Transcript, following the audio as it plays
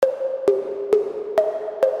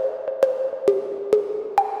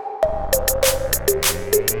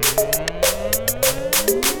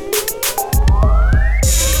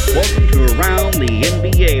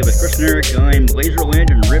NBA with Chris and Eric. I'm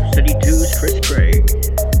Laserland and Rip City 2's Chris Craig.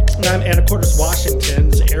 And I'm Anacortes,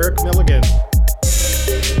 Washington's Eric Milligan.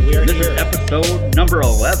 We are This here. is episode number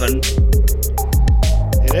 11.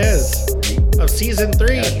 It is. Of season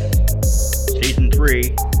 3. Yes. Season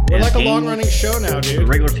 3. We're like a long-running show now, The dude.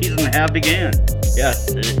 regular season have began.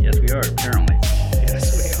 Yes, yes we are, apparently.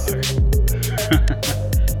 Yes, we are.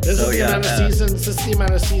 This is the amount of seasons. This is the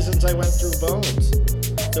amount of seasons I went through Bones.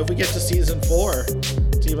 So if we get to season 4,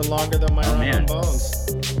 it's even longer than my run on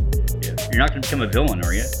Bones. Yeah. You're not going to become a villain,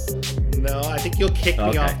 are you? No, I think you'll kick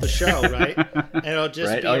me off the show, right? And it'll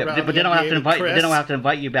just be around but then I'll have to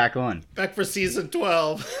invite you back on. Back for season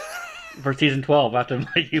 12. For season 12, I'll have to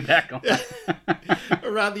invite you back on.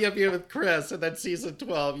 Around the NBA with Chris, and then season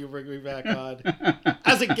 12, you bring me back on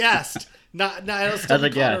as a guest. I'll still be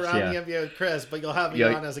called around the NBA with Chris, but you'll have me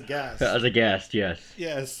on as a guest. As a guest, yes.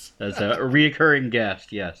 Yes. As a reoccurring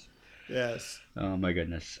guest, yes. Yes. Oh my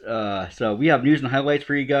goodness. So we have news and highlights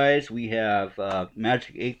for you guys. We have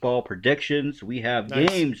Magic 8-Ball predictions. We have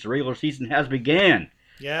games. The regular season has began.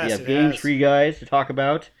 Yes, we have games for you guys to talk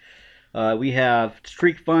about. We have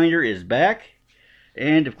Streak Finder is back.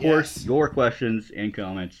 And, of course, your questions and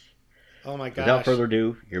comments. Oh, my gosh. Without further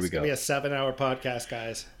ado, here we go. It's going to be a 7-hour podcast,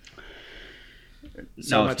 guys.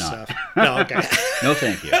 So much stuff. No, okay. No,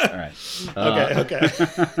 thank you. All right. Okay.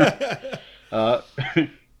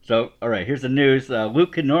 So, all right, here's the news.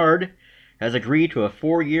 Luke Kennard has agreed to a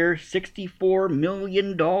 4-year, $64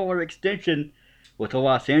 million extension with the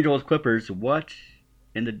Los Angeles Clippers. What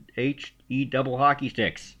in the H-E double hockey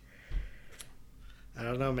sticks? I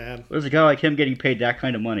don't know, man. There's a guy like him getting paid that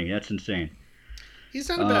kind of money. That's insane. He's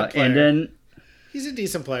not a bad player. And then, he's a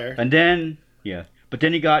decent player. And then, but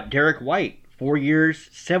then he got Derrick White, 4 years,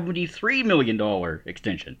 $73 million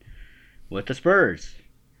extension with the Spurs.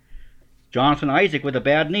 Jonathan Isaac with a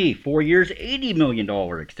bad knee, 4 years, $80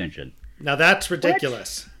 million extension. Now that's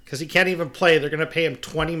ridiculous because he can't even play. They're going to pay him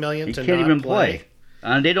 $20 million to not play. He can't even play.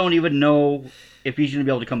 And they don't even know if he's going to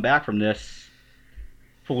be able to come back from this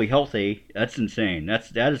fully healthy. That's insane.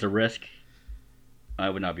 That is a risk I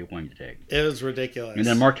would not be willing to take. It was ridiculous. And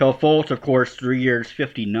then Markelle Fultz, of course, 3 years,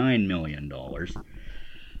 $59 million.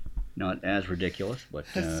 Not as ridiculous, but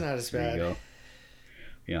that's not as bad. There you go.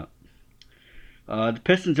 Yeah. The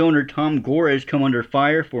Pistons owner Tom Gore has come under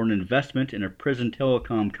fire for an investment in a prison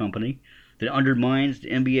telecom company that undermines the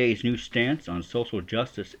NBA's new stance on social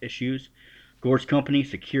justice issues. Gore's company,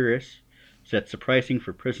 Securus, sets the pricing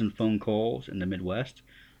for prison phone calls in the Midwest.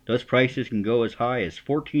 Those prices can go as high as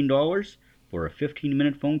 $14 for a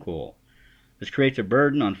 15-minute phone call. This creates a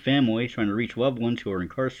burden on families trying to reach loved ones who are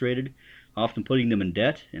incarcerated, often putting them in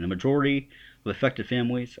debt, and a majority of affected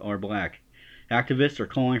families are black. Activists are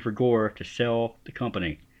calling for Gore to sell the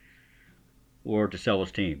company or to sell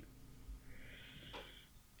his team.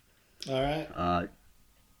 All right.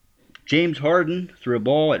 James Harden threw a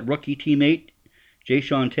ball at rookie teammate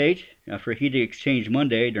Jayshawn Tate after a heated exchange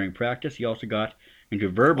Monday during practice. He also got into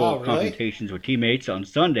verbal confrontations with teammates on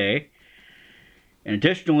Sunday. And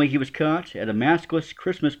additionally, he was caught at a maskless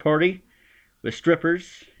Christmas party with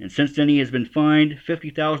strippers. And since then, he has been fined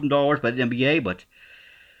 $50,000 by the NBA, but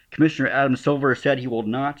Commissioner Adam Silver said he will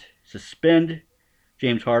not suspend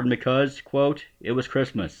James Harden because, quote, it was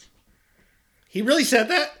Christmas. He really said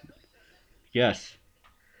that? Yes.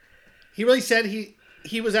 He really said he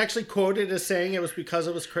was actually quoted as saying it was because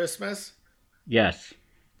it was Christmas? Yes.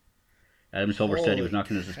 Adam Silver said he was not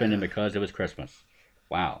going to suspend him because it was Christmas.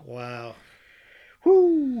 Wow. Wow.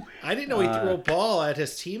 Whoo. I didn't know he threw a ball at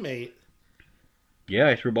his teammate. Yeah,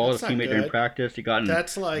 he threw a ball at his teammate during practice. He got in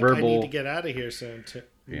That's like, verbal... I need to get out of here soon to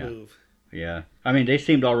move. Yeah. I mean, they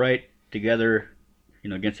seemed all right together,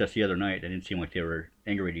 against us the other night. They didn't seem like they were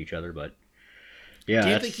angry at each other, but yeah. Do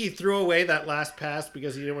you think he threw away that last pass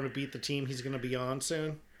because he didn't want to beat the team he's going to be on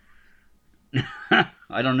soon?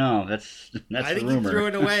 I don't know. That's I think the rumor. He threw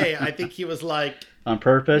it away. I think he was like, on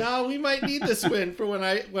purpose. No, we might need this win for when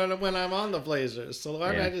I'm on the Blazers. So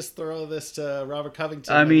why don't I just throw this to Robert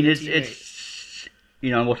Covington? I mean, it's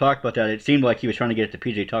we'll talk about that. It seemed like he was trying to get it to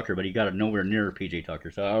PJ Tucker, but he got it nowhere near PJ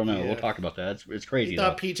Tucker. So I don't know. Yeah. We'll talk about that. It's crazy. He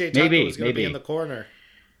thought PJ Tucker was going to be in the corner.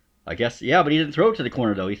 I guess, yeah, but he didn't throw it to the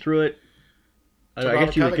corner though. He threw it. I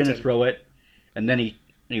guess he was going to throw it, and then he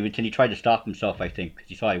tried to stop himself. I think because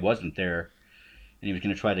he saw he wasn't there. And he was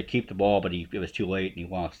going to try to keep the ball, but it was too late, and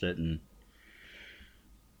he lost it. And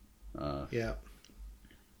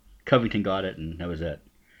Covington got it, and that was it.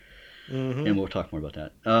 Mm-hmm. And we'll talk more about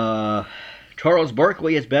that. Charles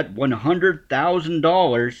Barkley has bet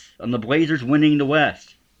 $100,000 on the Blazers winning the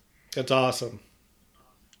West. That's awesome.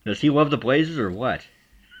 Does he love the Blazers or what?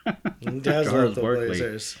 He does love the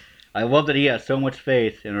Blazers. I love that he has so much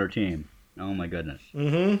faith in our team. Oh my goodness.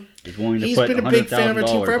 Mm-hmm. He's willing to He's put been a big fan of our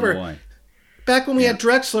team $100,000 forever. on the line. Back when we had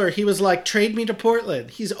Drexler, he was like, trade me to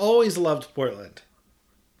Portland. He's always loved Portland.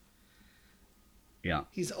 Yeah.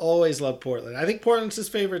 He's always loved Portland. I think Portland's his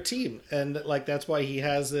favorite team. And like that's why he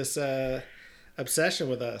has this obsession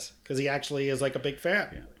with us. Because he actually is like a big fan.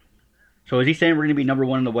 Yeah. So is he saying we're going to be number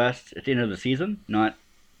one in the West at the end of the season? Not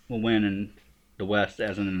we'll win in the West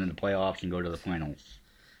as in the playoffs and go to the finals?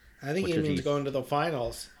 I think he means going to the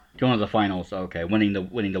finals. Going to the finals, okay. Winning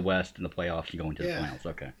the West and the playoffs and going to the finals,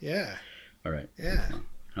 okay. Yeah. All right. Yeah.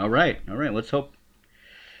 All right. Let's hope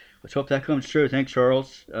that comes true. Thanks,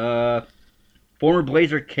 Charles. Former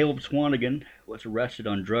Blazer Caleb Swanigan was arrested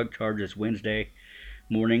on drug charges Wednesday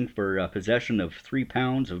morning for possession of 3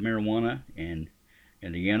 pounds of marijuana in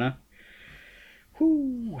Indiana.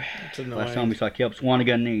 Whew. That's annoying. Last time we saw Caleb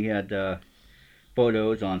Swanigan, he had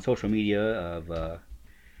photos on social media of a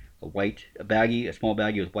small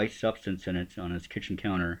baggie with white substance in it on his kitchen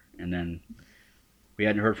counter, and then we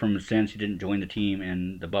hadn't heard from him since. He didn't join the team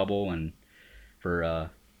in the bubble and for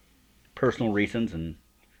personal reasons, and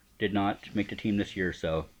did not make the team this year.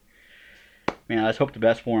 So, man, let's hope the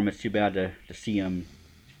best for him. It's too bad to see him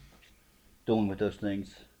dealing with those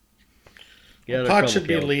things. Pot should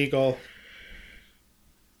be legal.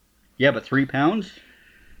 Yeah, but 3 pounds?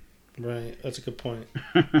 Right, that's a good point.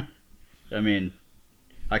 I mean,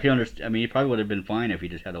 I can understand. I mean, he probably would have been fine if he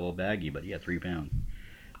just had a little baggie, but he had 3 pounds.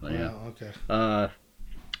 But, okay.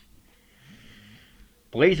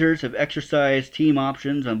 Blazers have exercised team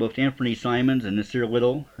options on both Anthony Simons and Nasir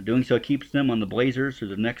Little. Doing so keeps them on the Blazers through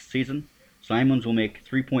the next season. Simons will make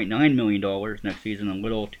 $3.9 million next season and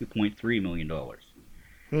Little $2.3 million.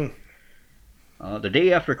 The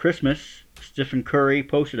day after Christmas, Stephen Curry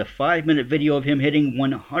posted a 5-minute video of him hitting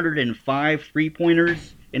 105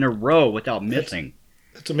 three-pointers in a row without missing.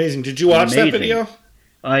 That's amazing. Did you watch that video?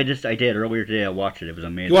 I did. Earlier today I watched it. It was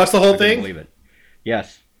amazing. You watched the whole thing? I couldn't believe it.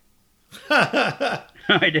 Yes.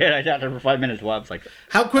 I did. I sat there for 5 minutes while I was like...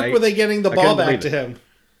 How quick were they getting the ball back to him?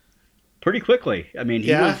 Pretty quickly. I mean,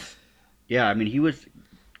 he was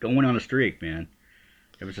going on a streak, man.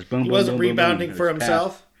 It was just boom, boom, boom. He wasn't rebounding for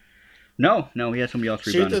himself? No, he had somebody else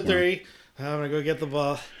rebounding. Shoot the three. I'm going to go get the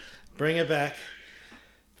ball. Bring it back.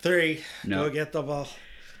 3. No. Go get the ball.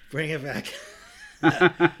 Bring it back.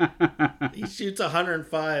 He shoots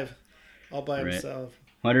 105 all by himself.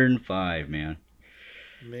 105, man.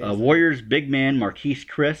 Warriors big man Marquise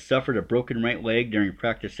Chris suffered a broken right leg during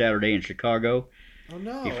practice Saturday in Chicago. Oh,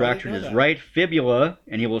 no. He fractured his right fibula,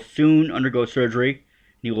 and he will soon undergo surgery.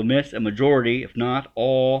 He will miss a majority, if not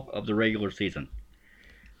all, of the regular season.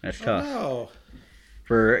 That's tough. No.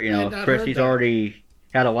 For, Chris, he's already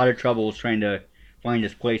had a lot of troubles trying to find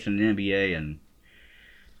his place in the NBA, and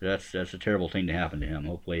that's a terrible thing to happen to him.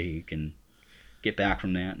 Hopefully he can get back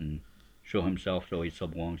from that and show himself so he still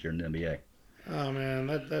belongs here in the NBA. Oh, man,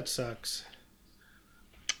 that sucks.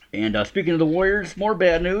 And speaking of the Warriors, more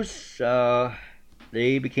bad news.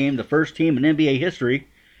 They became the first team in NBA history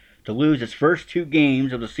to lose its first 2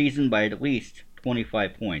 games of the season by at least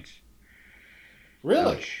 25 points.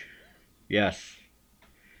 Really? Ouch. Yes.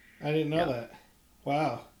 I didn't know that.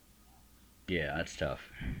 Wow. Yeah, that's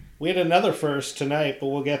tough. We had another first tonight, but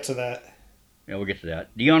we'll get to that. Yeah, we'll get to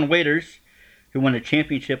that. Dion Waiters, who won a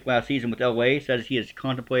championship last season with LA, says he is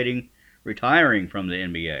contemplating retiring from the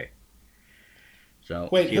NBA. So,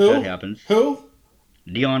 wait, see who? If that happens. Who?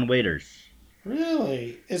 Dion Waiters.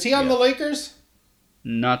 Really? Is he on the Lakers?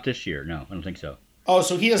 Not this year. No, I don't think so. Oh,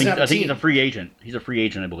 so he doesn't have a team. I think he's a free agent. He's a free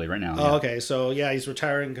agent, I believe, right now. Oh, okay. So, he's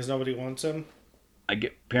retiring because nobody wants him?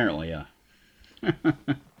 Apparently, yeah.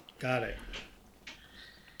 Got it.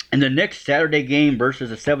 In the Knicks Saturday game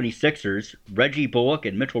versus the 76ers, Reggie Bullock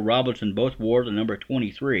and Mitchell Robinson both wore the number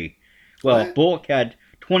 23. Well, what? Bullock had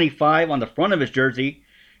 25 on the front of his jersey,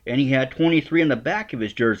 and he had 23 on the back of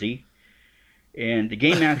his jersey. And the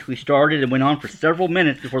game actually started and went on for several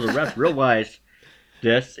minutes before the refs realized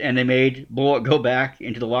this, and they made Bullock go back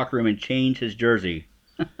into the locker room and change his jersey.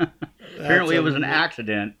 Apparently it was an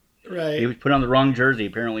accident. Right. He was put on the wrong jersey.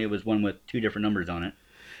 Apparently it was one with 2 different numbers on it.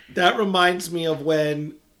 That reminds me of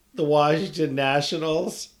when the Washington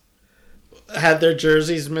Nationals had their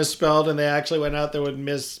jerseys misspelled, and they actually went out there with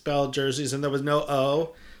misspelled jerseys, and there was no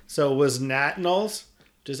O, so it was Nationals,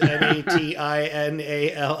 just Natinals.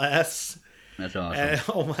 That's awesome. And,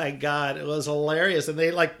 oh my God, it was hilarious. And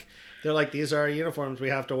they're like, these are our uniforms. We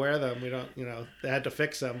have to wear them. We don't, they had to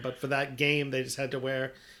fix them. But for that game, they just had to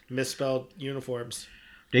wear misspelled uniforms.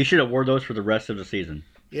 They should have wore those for the rest of the season.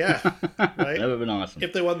 Yeah, right. That would have been awesome.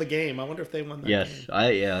 If they won the game, I wonder if they won that game. Yes,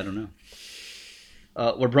 I don't know.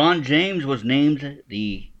 LeBron James was named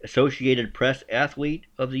the Associated Press Athlete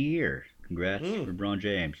of the Year. Congrats, LeBron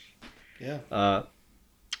James. Yeah.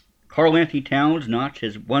 Karl Anthony Towns notched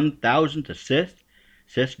his 1,000th assist,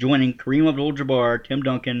 joining Kareem Abdul-Jabbar, Tim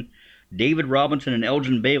Duncan, David Robinson, and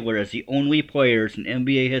Elgin Baylor as the only players in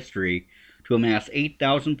NBA history to amass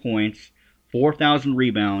 8,000 points, 4,000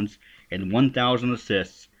 rebounds, and 1,000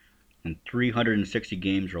 assists in 360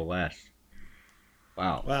 games or less.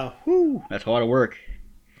 Wow. Wow. Whew, that's a lot of work.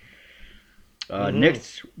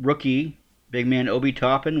 Knicks rookie, big man Obi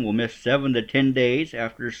Toppin, will miss 7 to 10 days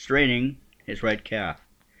after straining his right calf.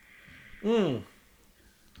 It's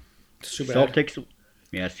too bad. Celtics,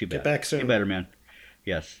 yeah, it's too bad. Get back soon. Get better, man.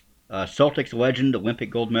 Yes. Celtics legend, Olympic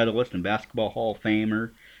gold medalist, and Basketball Hall of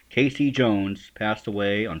Famer Casey Jones passed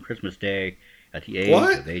away on Christmas Day at the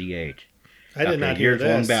age of 88. I did not hear this.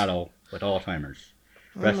 After a years-long battle with Alzheimer's.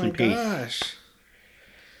 Rest in peace.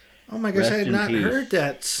 Oh my gosh, I had not heard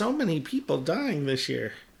that. So many people dying this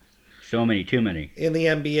year. So many, too many. In the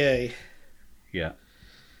NBA. Yeah.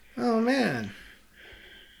 Oh, man.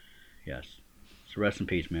 Yes. So rest in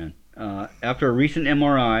peace, man. After a recent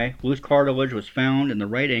MRI, loose cartilage was found in the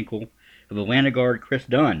right ankle of Atlanta guard Chris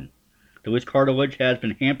Dunn. The loose cartilage has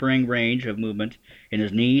been hampering range of movement in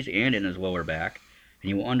his knees and in his lower back, and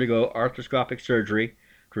he will undergo arthroscopic surgery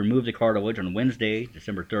to remove the cartilage on Wednesday,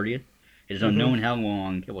 December 30th. It is unknown how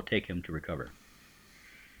long it will take him to recover.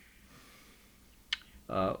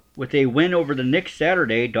 With a win over the Knicks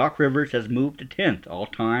Saturday, Doc Rivers has moved to 10th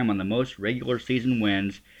all-time on the most regular season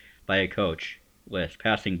wins by a coach list,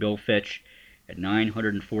 passing Bill Fitch at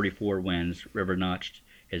 944 wins. Rivers notched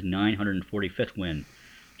his 945th win.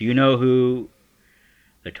 Do you know who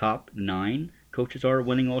the top 9 coaches are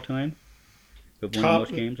winning all time? Who have won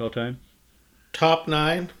most games all time? Top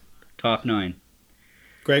 9? Top 9.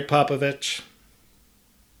 Greg Popovich.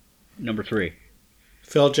 Number 3.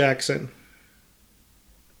 Phil Jackson.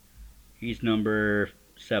 He's number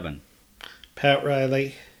 7. Pat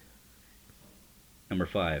Riley. Number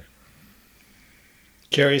 5.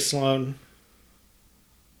 Jerry Sloan.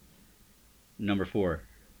 Number 4.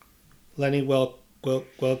 Lenny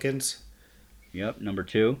Wilkins. Yep, number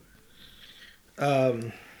 2.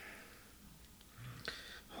 Hold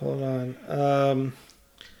on.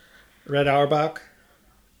 Red Auerbach.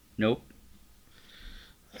 Nope.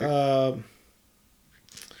 So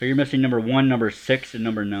you're missing number 1, number 6, and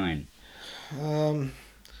number 9. Well,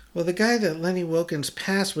 the guy that Lenny Wilkins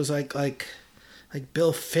passed was like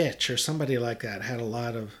Bill Fitch or somebody like that. Had a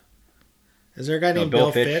lot of. Is there a guy named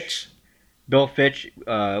Bill Fitch? Bill Fitch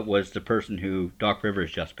was the person who Doc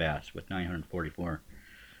Rivers just passed with 944.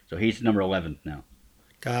 So he's number 11th now.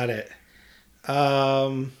 Got it.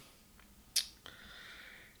 Not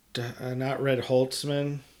Red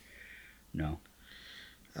Holtzman. No.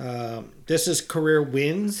 This is career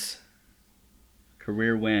wins.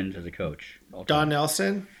 Career wins as a coach. Don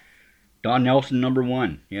Nelson. Don Nelson, number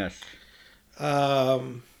 1. Yes.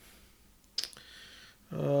 Who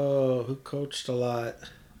coached a lot?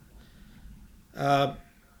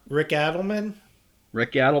 Rick Adelman.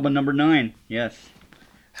 Rick Adelman, number 9. Yes.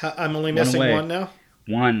 I'm only missing 1 now?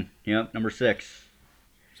 1. Yep, number 6.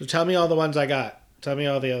 So tell me all the ones I got. Tell me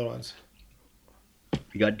all the other ones.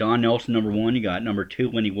 You got Don Nelson, number 1. You got number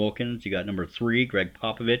 2, Lenny Wilkins. You got number 3, Greg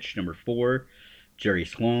Popovich. Number 4, Jerry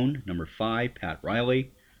Sloan. Number 5, Pat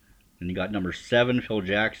Riley. And you got number 7, Phil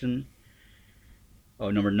Jackson.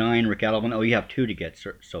 Oh, number 9, Rick Adelman. Oh, you have 2 to get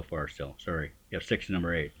so far still. Sorry. You have 6 and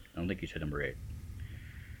number 8. I don't think you said number 8.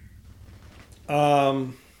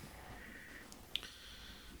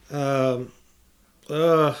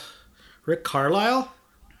 Rick Carlisle?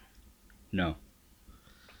 No.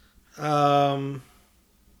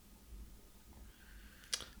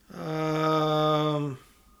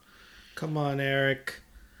 Come on, Eric.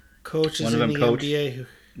 Coaches in the NBA.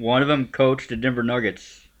 One of them coached the Denver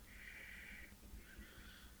Nuggets.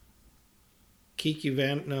 Kiki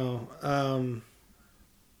Van. No.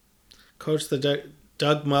 Coach the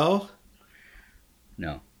Doug Moe.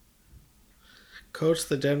 No. Coach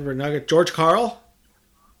the Denver Nuggets. George Karl.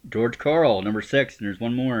 George Karl, number 6, and there's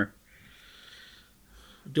one more.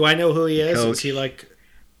 Do I know who he is? Coach. Is he like?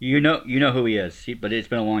 You know who he is, but it's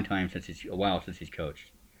been a while since he's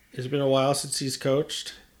coached. It's been a while since he's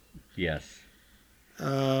coached. Yes.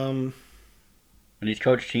 And he's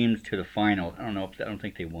coached teams to the final. I don't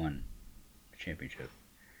think they won the championship.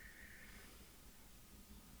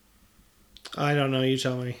 I don't know. You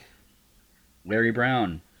tell me. Larry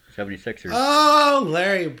Brown, 76ers. Oh,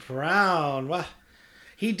 Larry Brown. Wow.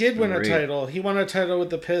 He did win a title. He won a title with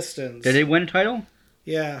the Pistons. Did he win a title?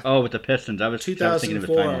 Yeah. Oh, with the Pistons. I was thinking of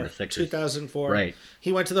his time on the Sixers. 2004. Right.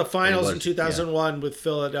 He went to the finals in was, 2001 with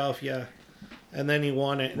Philadelphia, and then he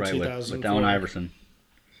won it in 2004. With Allen Iverson.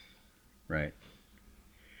 Right.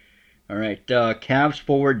 All right. Cavs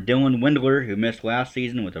forward Dylan Windler, who missed last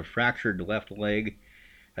season with a fractured left leg,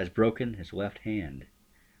 has broken his left hand.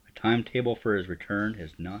 A timetable for his return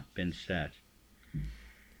has not been set.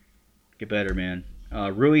 Get better, man.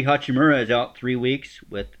 Rui Hachimura is out 3 weeks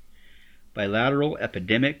with bilateral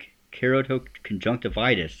epidemic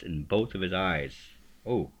keratoconjunctivitis in both of his eyes.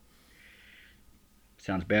 Oh.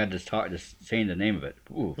 Sounds bad just saying the name of it.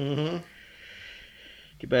 Ooh. Mm-hmm.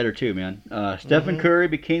 Get better too, man. Stephen Curry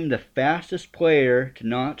became the fastest player to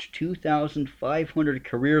notch 2,500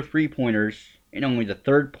 career three-pointers and only the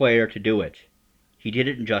third player to do it. He did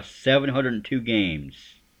it in just 702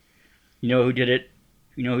 games. You know who did it?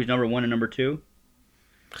 You know who's number 1 and number 2?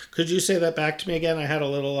 Could you say that back to me again? I had a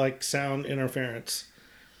little sound interference.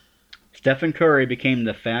 Stephen Curry became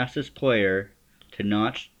the fastest player to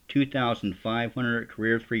notch 2,500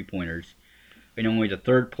 career three-pointers and only the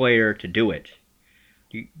third player to do it.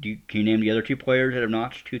 Can you name the other 2 players that have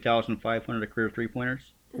notched 2,500 career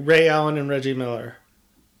three-pointers? Ray Allen and Reggie Miller.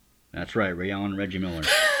 That's right, Ray Allen and Reggie Miller.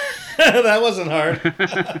 That wasn't hard.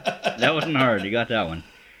 That wasn't hard. You got that one.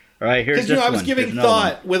 All right, here's this one. I was giving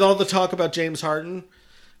thought with all the talk about James Harden.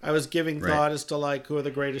 I was giving thought as to who are the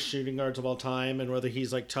greatest shooting guards of all time and whether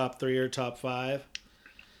he's top 3 or top 5.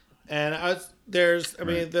 And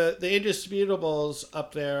the indisputables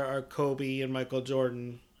up there are Kobe and Michael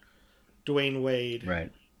Jordan, Dwayne Wade.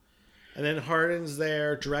 Right. And then Harden's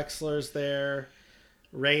there, Drexler's there,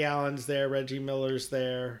 Ray Allen's there, Reggie Miller's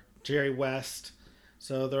there, Jerry West.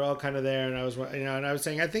 So they're all kind of there. And I was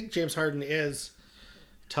saying I think James Harden is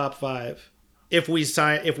top 5. If we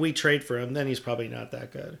trade for him, then he's probably not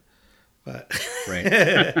that good. But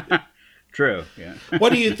right. True. Yeah.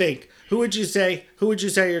 What do you think? Who would you say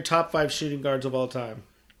are your top 5 shooting guards of all time?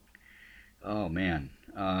 Oh man.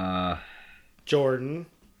 Jordan.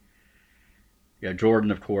 Yeah,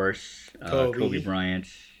 Jordan, of course. Kobe Bryant.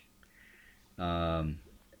 Elgin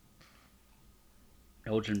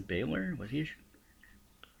Baylor, was he?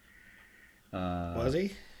 Was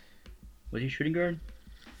he? Was he shooting guard?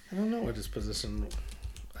 I don't know what his position.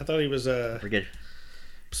 I thought he was a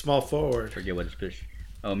small forward. Forget what his position.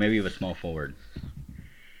 Oh, maybe he was small forward.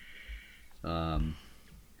 I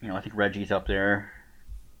think Reggie's up there.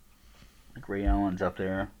 I think Ray Allen's up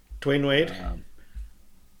there. Dwayne Wade.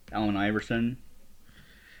 Allen Iverson.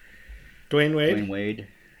 Dwayne Wade.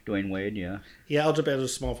 Dwayne Wade, yeah. Yeah, Algebra is a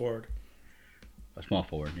small forward. A small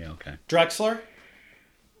forward, yeah, okay. Drexler?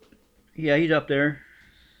 Yeah, he's up there.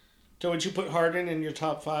 So would you put Harden in your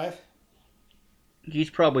top 5? He's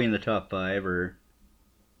probably in the top 5 or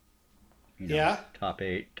yeah, top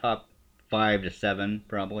 8, top 5 to 7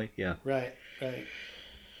 probably. Yeah. Right.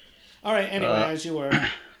 All right. Anyway, as you were.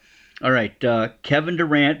 All right. Kevin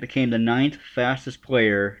Durant became the 9th fastest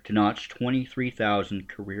player to notch 23,000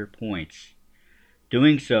 career points,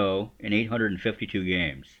 doing so in 852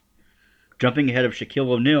 games, jumping ahead of Shaquille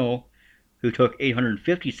O'Neal, who took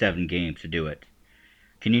 857 games to do it.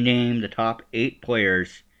 Can you name the top 8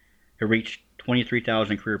 players who reached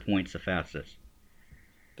 23,000 career points the fastest?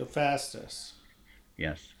 The fastest?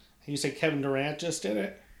 Yes. You said Kevin Durant just did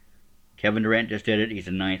it? Kevin Durant just did it. He's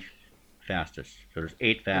the 9th fastest. So there's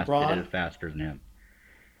 8 that did it faster than him.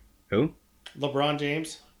 Who? LeBron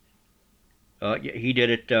James? Yeah, he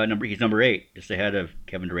did it. He's number 8, just ahead of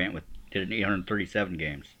Kevin Durant. Did it in 837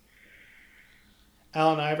 games.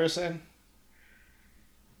 Allen Iverson?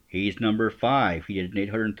 He's number 5. He did it in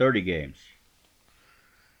 830 games.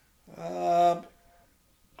 I'm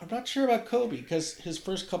not sure about Kobe because his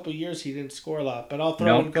first couple of years he didn't score a lot, but I'll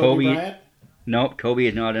throw in Kobe Bryant. Nope, Kobe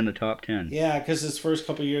is not in the top 10. Yeah, because his first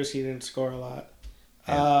couple of years he didn't score a lot.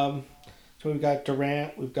 Yeah. So we've got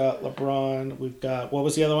Durant, we've got LeBron, we've got, what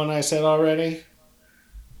was the other one I said already?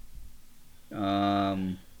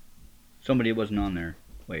 Somebody wasn't on there.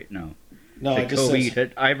 Wait, no. No, I just Kobe. said You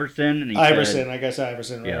said Iverson. And I guess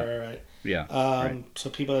Iverson. Yeah. Right. Yeah. Right. So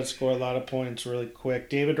people that score a lot of points really quick.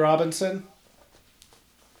 David Robinson?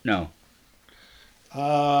 No.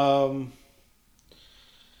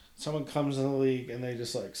 Someone comes in the league and they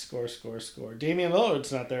just score. Damian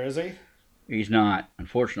Lillard's not there, is he? He's not,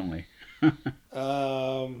 unfortunately.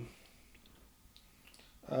 Dwayne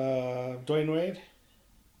Wade?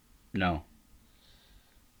 No.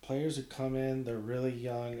 Players who come in, they're really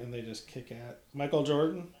young and they just kick at. Michael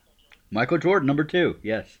Jordan? Michael Jordan, number 2,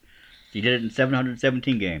 yes. He did it in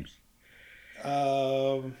 717 games.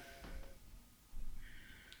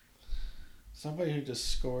 Somebody who just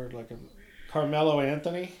scored Carmelo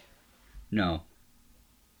Anthony? No.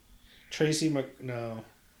 No.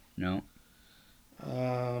 No.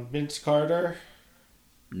 Vince Carter.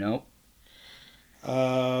 Nope.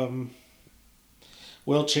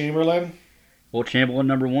 Wilt Chamberlain. Wilt Chamberlain,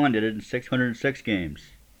 number 1, did it in 606 games.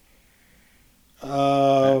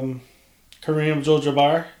 Kareem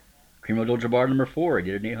Abdul-Jabbar. Kareem Abdul-Jabbar, number 4, he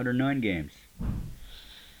did it in 809 games.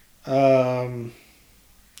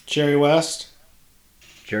 Jerry West.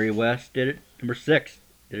 Jerry West did it, number 6,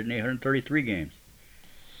 did it in 833 games.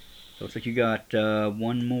 So looks like you got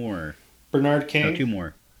one more. Bernard King. No, 2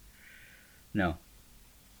 more. No.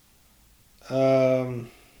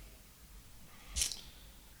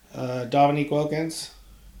 Dominique Wilkins.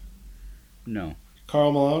 No.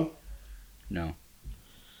 Karl Malone. No.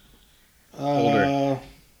 Older.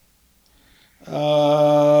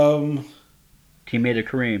 Teammate of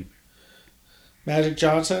Kareem. Magic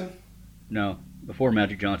Johnson. No. Before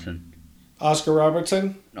Magic Johnson. Oscar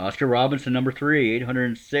Robertson. Oscar Robertson, number 3,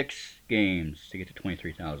 806 games to get to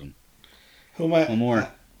 23,000. Who am I? One more.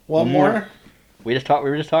 One more? We were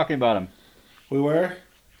just talking about him. We were?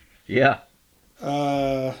 Yeah.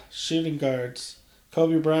 Shooting guards.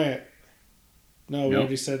 Kobe Bryant. No, we Nope.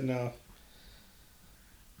 already said no.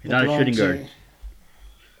 He's not a shooting guard.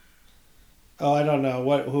 Oh, I don't know.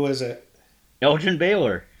 Who is it? Elgin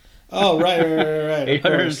Baylor. Oh, right.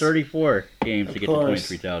 834 games Of to get course.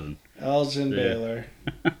 to 23,000. Elgin Baylor.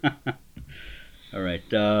 All right.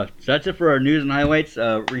 So that's it for our news and highlights.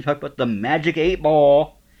 We're going to talk about the Magic 8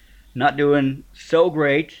 Ball. Not doing so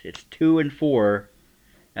great. It's 2-4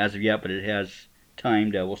 as of yet, but it has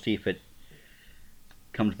timed. We'll see if it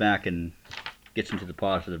comes back and gets into the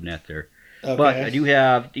positive net there. Okay. But I do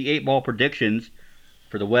have the 8 Ball predictions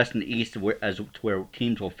for the West and the East as to where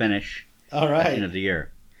teams will finish All at the right. end of the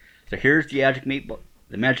year. So here's the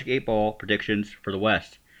Magic 8 Ball predictions for the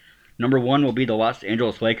West. Number 1 will be the Los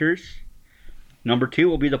Angeles Lakers. Number 2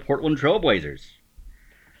 will be the Portland Trail Blazers.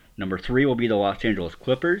 Number 3 will be the Los Angeles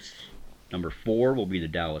Clippers. Number 4 will be the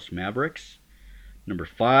Dallas Mavericks. Number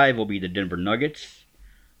 5 will be the Denver Nuggets.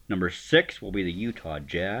 Number 6 will be the Utah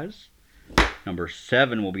Jazz. Number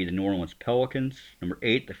 7 will be the New Orleans Pelicans. Number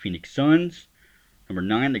 8, the Phoenix Suns. Number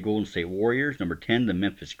 9, the Golden State Warriors. Number 10, the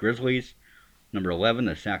Memphis Grizzlies. Number 11,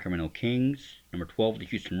 the Sacramento Kings. Number 12, the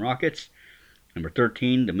Houston Rockets. Number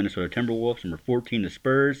 13, the Minnesota Timberwolves. Number 14, the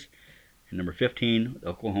Spurs. And number 15, the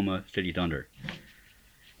Oklahoma City Thunder.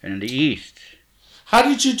 And in the East, How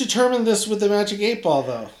did you determine this with the Magic 8 Ball,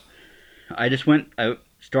 though? I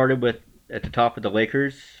started with at the top of the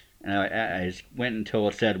Lakers, and I just went until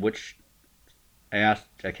it said which. I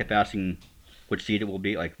kept asking which seed it will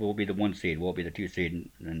be. Like, what will be the 1 seed? What will be the 2 seed?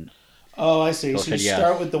 And Oh, I see. So So you it said yes,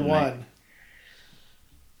 start with the and 1.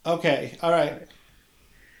 Okay. All right.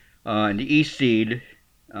 in the East seed,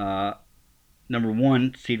 number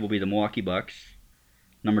 1 seed will be the Milwaukee Bucks.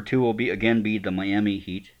 Number 2 will be the Miami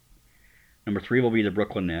Heat. Number 3 will be the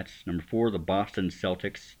Brooklyn Nets. Number 4, the Boston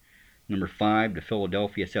Celtics. Number 5, the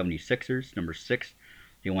Philadelphia 76ers. Number 6,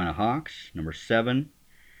 the Atlanta Hawks. Number 7,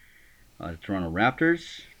 the Toronto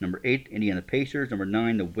Raptors. Number 8, Indiana Pacers. Number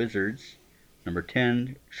 9, the Wizards. Number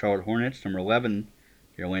 10, Charlotte Hornets. Number 11,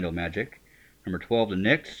 the Orlando Magic. Number 12, the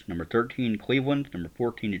Knicks. Number 13, Cleveland. Number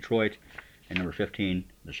 14, Detroit. And number 15,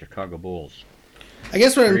 the Chicago Bulls. I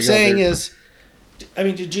guess what There I'm you go. saying is, I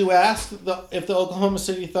mean, did you ask if the Oklahoma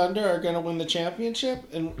City Thunder are going to win the championship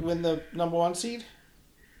and win the number 1 seed?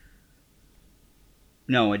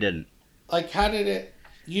 No, I didn't. Like, how did it?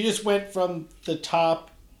 You just went from the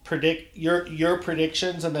top your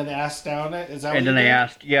predictions and then asked down it. Is that? And what then you I did?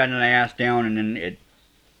 asked, and then I asked down, and then it,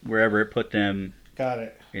 wherever it put them, Got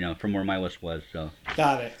it. from where my list was. So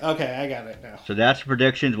Got it. Okay, I got it now. that's the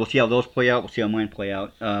predictions. We'll see how those play out. We'll see how mine play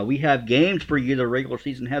out. We have games for you. The regular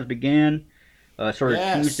season has began. Started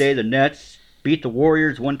Yes. Tuesday. The Nets beat the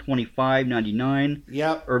Warriors 125-99.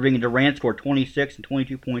 Yep. Irving and Durant scored 26 and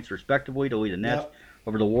 22 points respectively to lead the Nets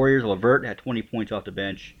over the Warriors. LeVert had 20 points off the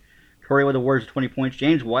bench. Curry with the Warriors with 20 points.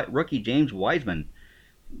 Rookie James Wiseman,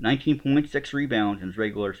 19 points, 6 rebounds in his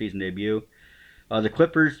regular season debut. The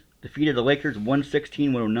Clippers defeated the Lakers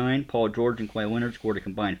 116-109. Paul George and Kawhi Leonard scored a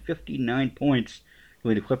combined 59 points to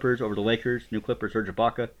lead the Clippers over the Lakers. New Clippers Serge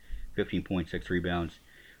Ibaka, 15 points, 6 rebounds.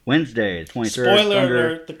 Wednesday, the 23rd. Spoiler Thunder,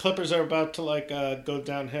 alert: the Clippers are about to go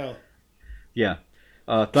downhill. Yeah.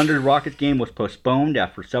 Thunder-Rockets game was postponed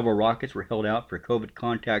after several Rockets were held out for COVID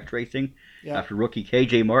contact tracing after rookie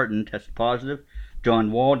KJ Martin tested positive.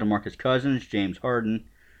 John Wall, DeMarcus Cousins, James Harden,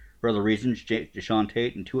 for other reasons, Deshaun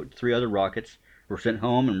Tate, and 3 other Rockets were sent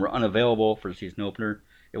home and were unavailable for the season opener.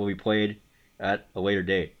 It will be played at a later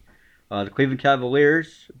date. The Cleveland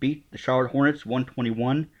Cavaliers beat the Charlotte Hornets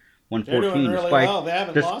 121-114. They're doing really well. They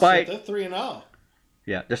haven't lost it. They're 3-0.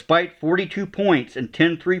 Yeah, despite 42 points and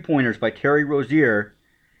 10 three-pointers by Terry Rozier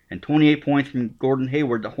and 28 points from Gordon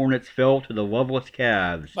Hayward, the Hornets fell to the loveless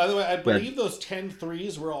Cavs. By the way, I believe those 10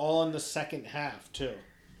 threes were all in the second half, too.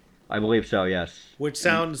 I believe so, yes. Which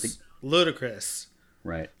sounds ludicrous.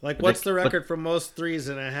 Right. Like, what's the record for most threes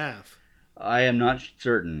in a half? I am not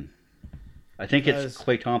certain. I think it's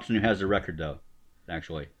Klay Thompson who has the record, though,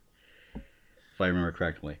 actually. If I remember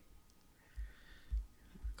correctly.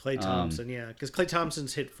 Klay Thompson, yeah. Because Klay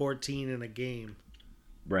Thompson's hit 14 in a game.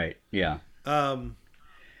 Right, yeah.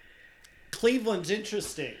 Cleveland's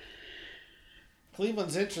interesting. Do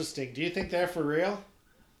you think they're for real?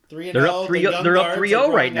 3-0. They're up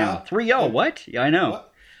 3-0 right now. 3-0, what? Yeah, I know.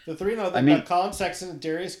 What? The 3-0, they've got Colin Sexton and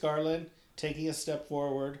Darius Garland taking a step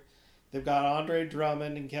forward. They've got Andre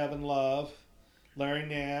Drummond and Kevin Love, Larry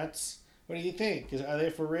Nance. What do you think? Are they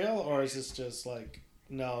for real, or is this just like,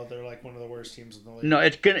 no, they're like one of the worst teams in the league? No,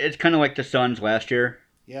 it's kind of like the Suns last year.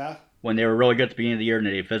 Yeah? When they were really good at the beginning of the year and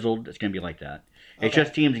they fizzled, it's going to be like that. Okay. It's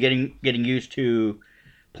just teams getting used to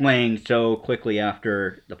playing so quickly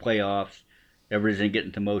after the playoffs. Everybody's going to get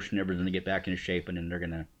into motion. Everybody's going to get back into shape, and then they're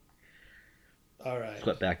going to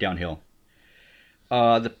slip back downhill.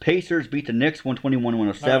 The Pacers beat the Knicks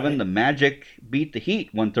 121-107. Right. The Magic beat the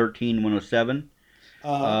Heat 113-107.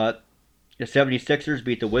 The 76ers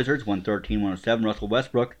beat the Wizards 113-107. Russell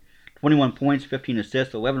Westbrook, 21 points, 15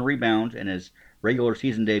 assists, 11 rebounds in his regular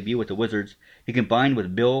season debut with the Wizards. He combined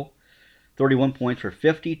with Bill, 31 points for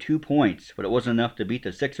 52 points, but it wasn't enough to beat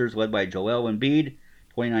the Sixers led by Joel Embiid,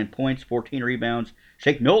 29 points, 14 rebounds.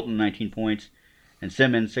 Shake Milton, 19 points, and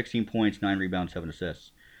Simmons, 16 points, 9 rebounds, 7 assists.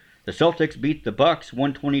 The Celtics beat the Bucks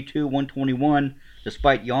 122-121,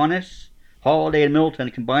 despite Giannis, Holiday, and Middleton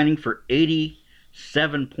combining for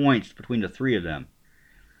 87 points between the three of them.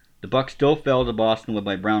 The Bucks still fell to Boston, led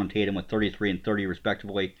by Brown and Tatum with 33 and 30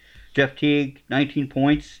 respectively. Jeff Teague, 19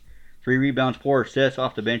 points, 3 rebounds, 4 assists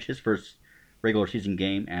off the bench, his first regular season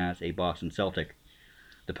game as a Boston Celtic.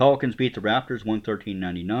 The Pelicans beat the Raptors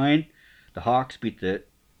 113-99. The Hawks beat the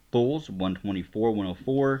Bulls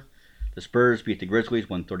 124-104. The Spurs beat the Grizzlies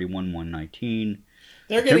 131-119.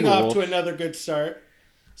 They're getting off to another good start.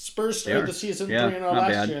 Spurs started the season 3-0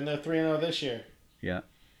 last year, and they're 3-0 this year. Yeah.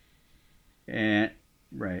 And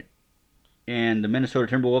the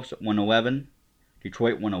Minnesota Timberwolves 111.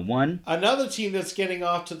 Detroit 101. Another team that's getting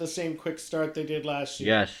off to the same quick start they did last year.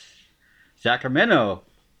 Yes. Sacramento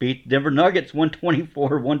beat Denver Nuggets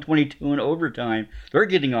 124-122 in overtime. They're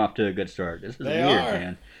getting off to a good start. This is weird,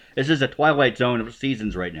 man. This is a twilight zone of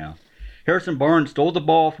seasons right now. Harrison Barnes stole the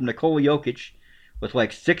ball from Nikola Jokic with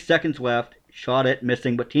like 6 seconds left, shot it,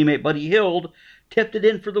 missing, but teammate Buddy Hield tipped it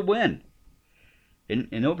in for the win.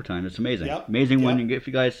 In overtime. It's amazing. Yep. Amazing win. If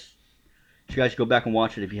you guys go back and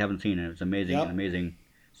watch it if you haven't seen it. It's amazing. Yep. An amazing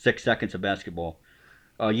 6 seconds of basketball.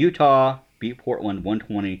 Utah beat Portland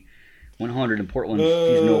 120-100 in Portland's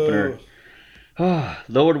season opener.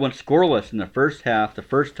 Lillard went scoreless in the first half, the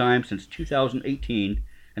first time since 2018,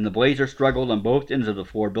 and the Blazers struggled on both ends of the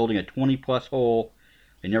floor, building a 20-plus hole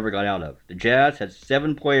they never got out of. The Jazz had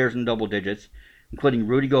 7 players in double digits, including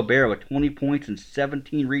Rudy Gobert with 20 points and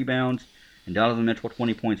 17 rebounds, and Donovan Mitchell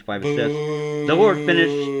 20 points, 5 assists. Lillard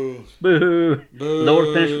finished. Boo!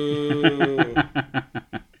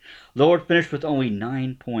 Lillard finished with only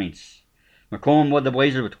 9 points. McCollum led the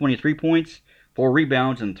Blazers with 23 points, 4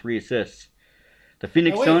 rebounds, and 3 assists. The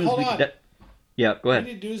Phoenix Suns. Yeah, go ahead.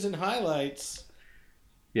 We did do's and highlights.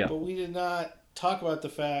 Yeah. But we did not talk about the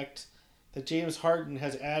fact that James Harden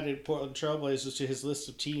has added Portland Trailblazers to his list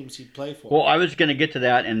of teams he'd play for. Well, I was going to get to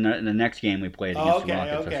that in the next game we played against the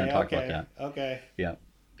Rockets. I was going to talk about that. Okay. Yeah.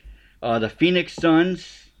 The Phoenix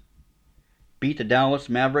Suns beat the Dallas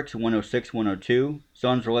Mavericks 106-102.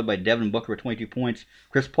 Suns were led by Devin Booker with 22 points.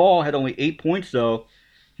 Chris Paul had only 8 points, though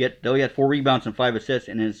he had 4 rebounds and 5 assists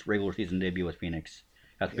in his regular season debut with Phoenix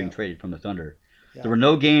after being traded from the Thunder. Yeah. There were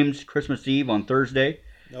no games Christmas Eve on Thursday.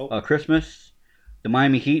 Nope. Christmas, the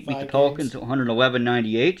Miami Heat beat the Pelicans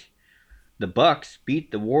 111-98. The Bucks beat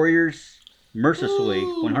the Warriors mercilessly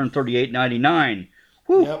 138-99.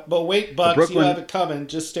 Woo! Yep, but wait, Bucks, you have it coming.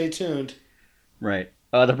 Just stay tuned. Right.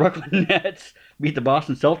 The Brooklyn Nets beat the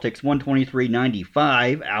Boston Celtics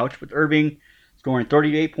 123-95. Ouch, with Irving scoring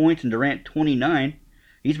 38 points and Durant 29.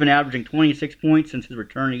 He's been averaging 26 points since his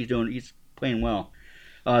return. He's playing well.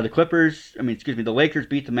 The Lakers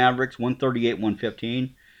beat the Mavericks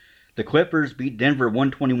 138-115. The Clippers beat Denver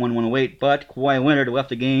 121-108, but Kawhi Leonard left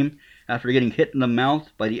the game after getting hit in the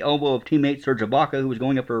mouth by the elbow of teammate Serge Ibaka, who was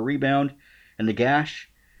going up for a rebound, and the gash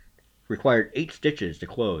required 8 stitches to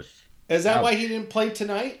close. Is that why he didn't play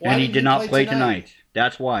tonight? He did not play tonight.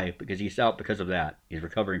 That's why, because he's out because of that. He's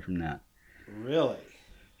recovering from that. Really?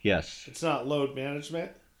 Yes. It's not load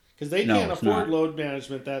management. Because they No, can't it's afford not. load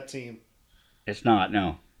management, that team. It's not,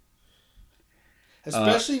 no.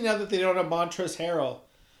 Especially now that they don't have Montrezl Harrell.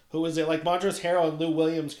 Who was it? Like Montrezl Harrell and Lou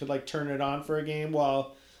Williams could like turn it on for a game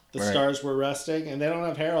while the Right. Stars were resting, and they don't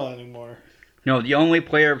have Harrell anymore. No, the only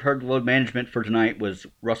player I've heard load management for tonight was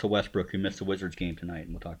Russell Westbrook, who missed the Wizards game tonight,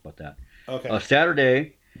 and we'll talk about that. Okay.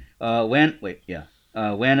 Saturday,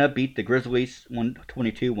 Atlanta beat the Grizzlies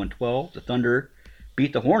 122-112. The Thunder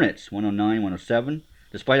beat the Hornets 109-107,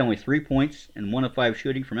 despite only 3 points and 1 of 5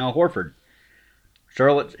 shooting from Al Horford.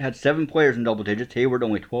 Charlotte had 7 players in double digits. Hayward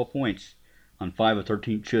only 12 points on 5 of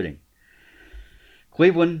 13 shooting.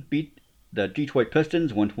 Cleveland beat the Detroit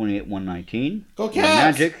Pistons 128-119. Go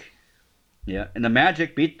Cavs! And the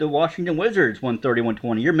Magic beat the Washington Wizards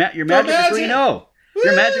 130-120. Your Magic is 3-0. Woo!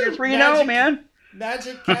 Your Magic is 3-0, man.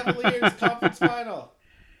 Magic Cavaliers conference final.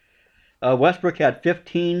 Westbrook had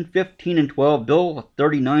 15 and 12. Bill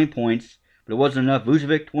 39 points, but it wasn't enough.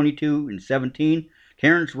 Vucevic 22 and 17.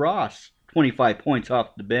 Terrence Ross 25 points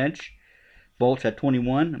off the bench. Fultz had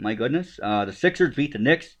 21. My goodness. The Sixers beat the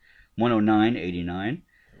Knicks 109-89.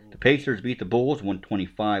 The Pacers beat the Bulls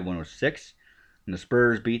 125-106. And the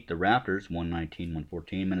Spurs beat the Raptors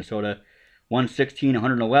 119-114. Minnesota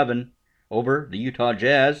 116-111 over the Utah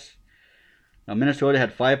Jazz. Minnesota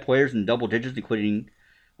had 5 players in double digits, including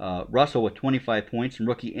Russell with 25 points, and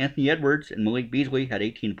rookie Anthony Edwards and Malik Beasley had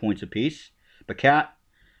 18 points apiece. But Cat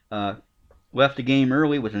left the game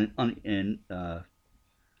early with an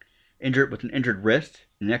injured wrist.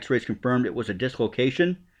 The X-rays confirmed it was a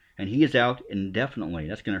dislocation, and he is out indefinitely.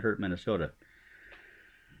 That's going to hurt Minnesota.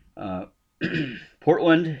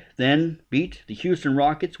 Portland then beat the Houston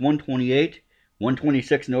Rockets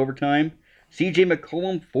 128-126 in overtime. C.J.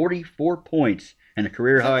 McCollum 44 points and a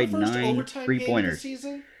career-high 9 3-pointers.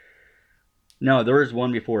 No, there was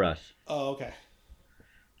one before us. Oh, okay.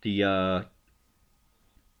 There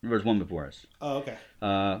was one before us. Oh, okay.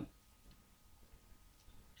 9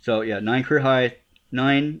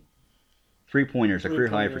 3-pointers, a career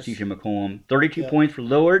high for C.J. McCollum. 32 points for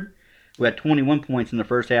Lillard, who had 21 points in the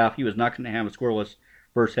first half. He was not going to have a scoreless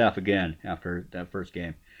first half again after that first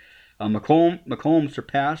game. McCollum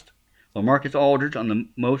surpassed LaMarcus Aldridge on the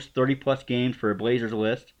most 30-plus games for a Blazers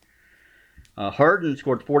list. Harden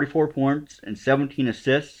scored 44 points and 17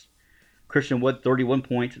 assists. Christian Wood 31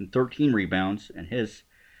 points and 13 rebounds in his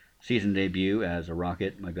season debut as a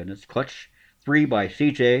Rocket. My goodness. Clutch 3 by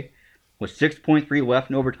CJ with 6.3 left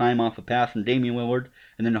in overtime off a pass from Damian Lillard.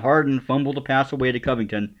 And then Harden fumbled a pass away to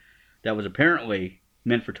Covington that was apparently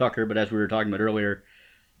meant for Tucker, but as we were talking about earlier,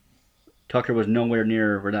 Tucker was nowhere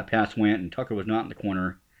near where that pass went, and Tucker was not in the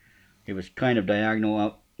corner. It was kind of diagonal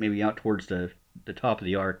out, maybe out towards the top of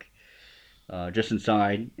the arc, just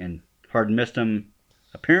inside, and Harden missed him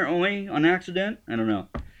apparently on accident. I don't know.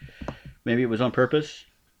 Maybe it was on purpose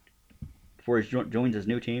before he joins his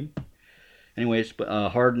new team. Anyways, but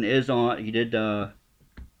Harden is on. He did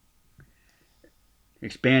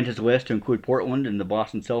expand his list to include Portland and the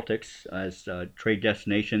Boston Celtics as trade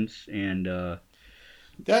destinations, and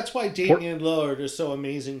that's why Damian Lillard is so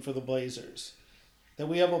amazing for the Blazers. That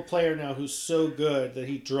we have a player now who's so good that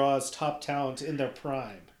he draws top talent in their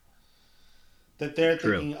prime. That they're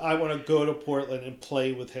thinking, I want to go to Portland and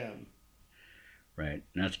play with him. Right.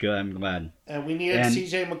 That's good. I'm glad. And we needed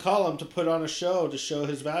C.J. McCollum to put on a show to show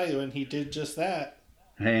his value, and he did just that.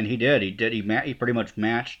 And he did. He pretty much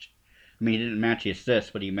matched. I mean, he didn't match the assists,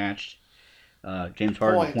 but he matched James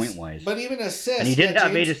Harden point-wise. But even assists. And he did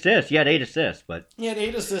have 8 assists. He had 8 assists, but he had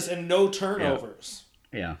 8 assists and no turnovers.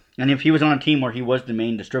 Yeah. And if he was on a team where he was the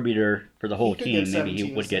main distributor for the whole team, maybe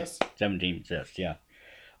he would get 17 assists. Yeah.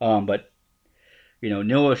 But,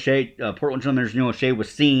 Noah Shea, Portland Trailblazers Noah Shea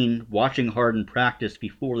was seen watching Harden practice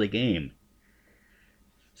before the game.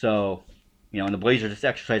 So, and the Blazers just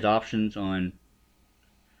exercise options on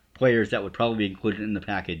players that would probably be included in the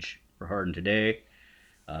package for Harden today.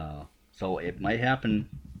 So it might happen.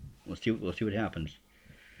 We'll see what happens.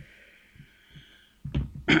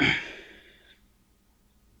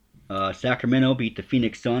 Sacramento beat the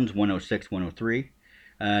Phoenix Suns 106-103.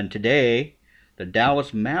 And today, the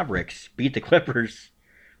Dallas Mavericks beat the Clippers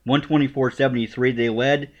 124-73. They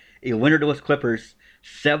led a winnerless Clippers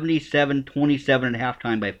 77-27 at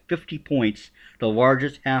halftime by 50 points, the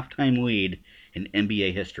largest halftime lead in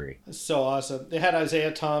NBA history. It's so awesome. They had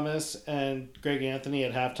Isaiah Thomas and Greg Anthony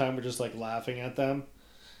at halftime. We're just laughing at them.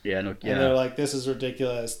 Yeah. And they're like, this is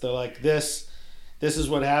ridiculous. They're like, this is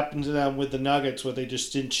what happened to them with the Nuggets, where they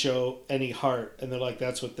just didn't show any heart. And they're like,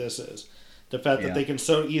 that's what this is. The fact that they can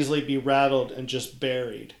so easily be rattled and just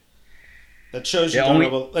buried. That shows you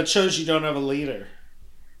don't have a leader.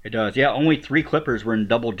 It does. Yeah, only 3 Clippers were in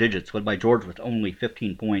double digits, led by George with only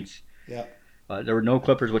 15 points. Yeah. There were no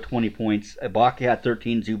Clippers with 20 points. Ibaka had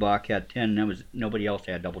 13, Zubac had 10. Nobody else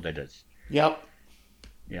had double digits. Yep.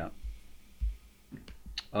 Yeah.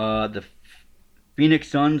 The Phoenix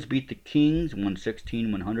Suns beat the Kings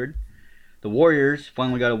 116-100. The Warriors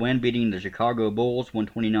finally got a win, beating the Chicago Bulls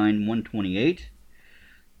 129-128.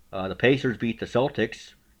 The Pacers beat the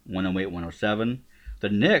Celtics 108-107. The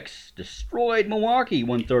Knicks destroyed Milwaukee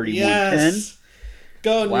 130-110. Yes.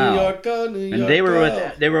 Go New York, go New York. And they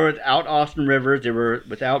were without Austin Rivers. They were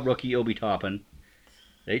without rookie Obi Toppin.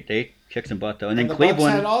 They kicked some butt though. And then the Cleveland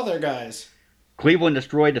Bucks had all their guys. Cleveland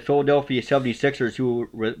destroyed the Philadelphia 76ers, who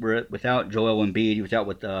were without Joel Embiid. He was out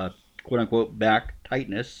with quote-unquote back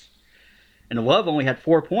tightness. And the Love only had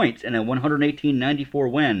 4 points in a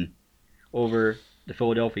 118-94 win over the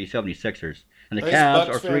Philadelphia 76ers. And the Cavs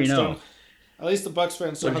are 3-0. At least the Bucks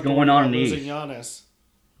fans don't have to going worry on about in the losing East? Giannis.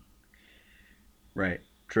 Right,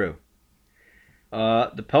 true.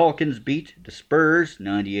 The Pelicans beat the Spurs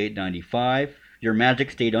 98-95. Your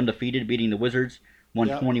Magic stayed undefeated, beating the Wizards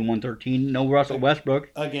 120-113. No Russell Westbrook.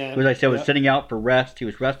 Again. Who, as I said, was sitting out for rest. He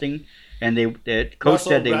was resting, and the coach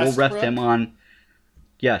said they will rest him on.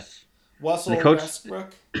 Yes. Russell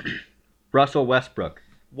Westbrook? Russell Westbrook.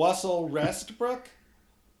 Russell Westbrook?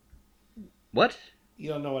 What? You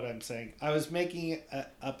don't know what I'm saying. I was making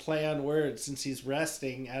a play on words since he's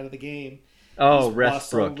resting out of the game. Oh,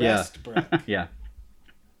 Westbrook, yeah. Westbrook. Yeah.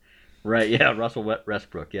 Right, yeah, Russell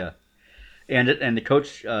Westbrook, yeah. And the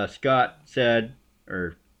coach, Scott, said,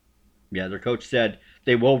 their coach said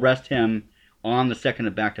they will rest him on the second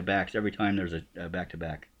of back-to-backs every time there's a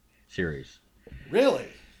back-to-back series. Really?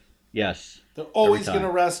 Yes. They're always going to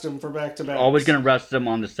rest him for back-to-backs. Always going to rest him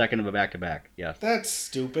on the second of a back-to-back, yes. That's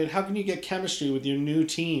stupid. How can you get chemistry with your new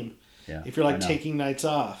team if you're taking nights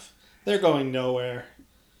off? They're going nowhere.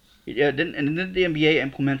 Yeah, didn't the NBA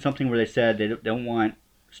implement something where they said they don't want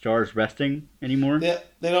stars resting anymore? They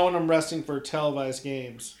don't want them resting for televised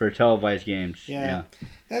games. For televised games, yeah.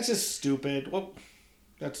 That's just stupid. Well,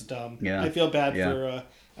 that's dumb. Yeah. I feel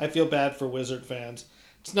bad for Wizard fans.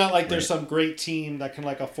 It's not like there's some great team that can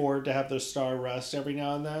afford to have their star rest every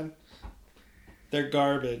now and then. They're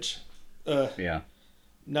garbage. Yeah.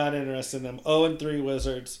 Not interested in them. 0-3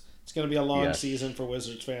 Wizards. It's going to be a long season for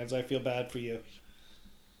Wizards fans. I feel bad for you.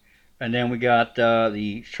 And then we got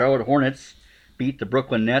the Charlotte Hornets beat the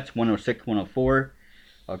Brooklyn Nets 106-104.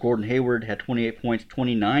 Gordon Hayward had 28 points,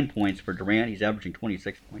 29 points for Durant. He's averaging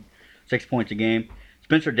 26 points a game.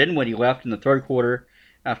 Spencer Dinwiddie left in the third quarter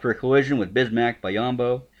after a collision with Bismack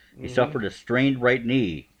Biyombo. He suffered a strained right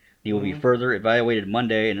knee. He will be further evaluated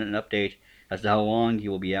Monday, and an update as to how long he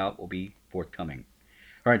will be out will be forthcoming.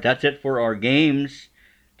 All right, that's it for our games.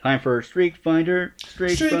 Time for Streak Finder.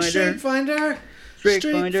 Streak Finder.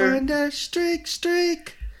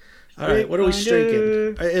 All right, what are we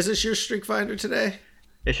streaking? Is this your Streak Finder today?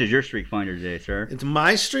 This is your Streak Finder today, sir. It's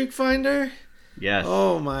my Streak Finder? Yes.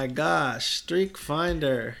 Oh my gosh, Streak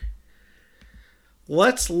Finder.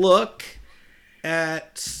 Let's look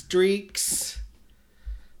at streaks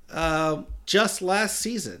just last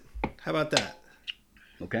season. How about that?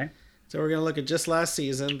 Okay. So we're going to look at just last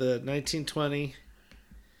season, the 1920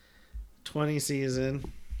 season.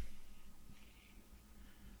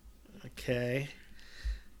 Okay.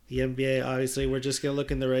 The NBA, obviously, we're just going to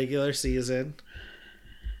look in the regular season.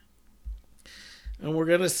 And we're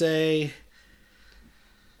going to say,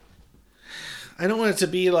 I don't want it to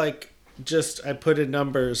be just I put in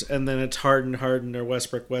numbers and then it's Harden, or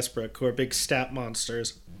Westbrook, who are big stat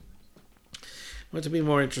monsters. I want it to be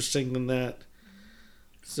more interesting than that.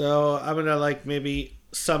 So I'm going to maybe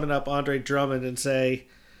summon up Andre Drummond and say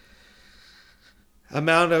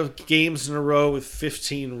amount of games in a row with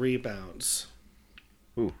 15 rebounds.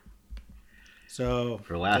 Ooh. So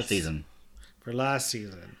for last season.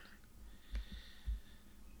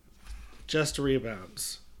 Just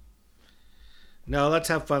rebounds. No, let's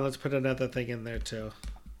have fun. Let's put another thing in there too.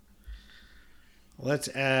 Let's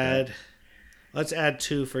add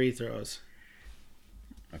 2 free throws.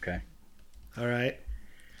 Okay. All right.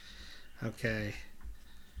 Okay.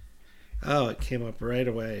 Oh, it came up right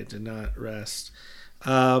away. It did not rest.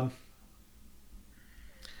 Andre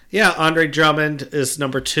Drummond is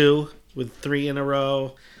number 2 with 3 in a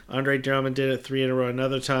row. Andre Drummond did it 3 in a row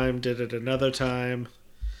another time.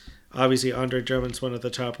 Obviously, Andre Drummond's one of the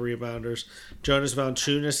top rebounders. Jonas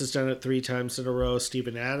Valanciunas has done it 3 times in a row.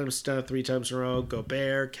 Steven Adams has done it 3 times in a row.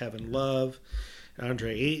 Gobert, Kevin Love,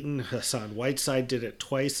 Andre Ayton, Hassan Whiteside did it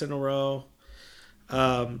twice in a row.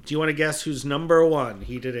 Do you want to guess who's number 1?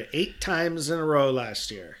 He did it 8 times in a row last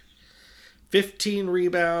year. 15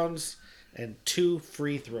 rebounds, and 2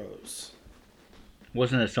 free throws.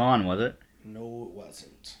 Wasn't Hassan, was it? No, it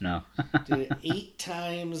wasn't. No. Did it 8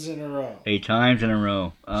 times in a row. 8 times in a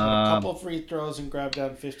row. So a couple free throws and grabbed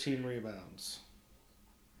down 15 rebounds.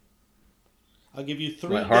 I'll give you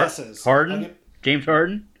 3 guesses. Harden? James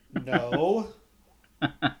Harden? No.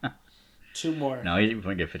 2 more. No, he's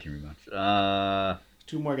going to get 15 rebounds.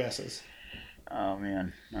 2 more guesses. Oh,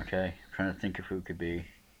 man. Okay. I'm trying to think of who it could be.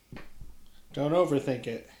 Don't overthink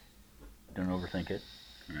it. Don't overthink it.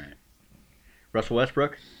 All right. Russell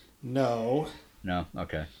Westbrook? No. No.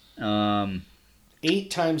 Okay. 8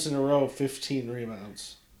 times in a row, 15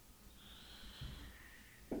 rebounds.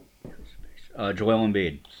 Joel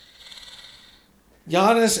Embiid.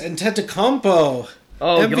 Giannis Antetokounmpo.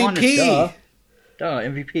 Oh, MVP. Giannis, duh,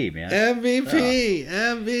 MVP, man. MVP.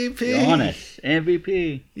 MVP. Giannis.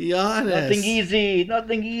 MVP. Giannis. Nothing easy.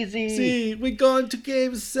 Nothing easy. See, we're going to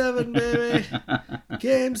Game 7, baby.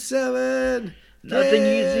 Game 7. Nothing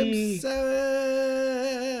Game easy.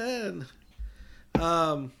 7.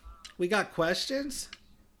 We got questions?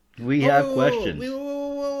 We have questions. We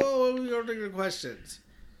don't take questions.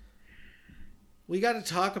 We got to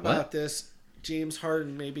talk about this James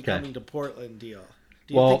Harden maybe coming to Portland deal.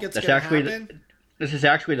 Do you think it's going to happen? This is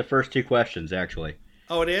actually the first 2 questions, actually.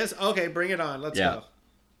 Oh, it is? Okay, bring it on. Let's go.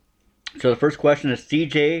 So the first question is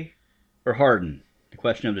CJ or Harden? The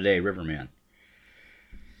question of the day, Riverman.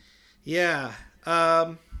 Yeah.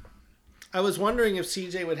 I was wondering if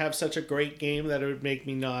CJ would have such a great game that it would make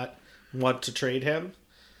me not want to trade him.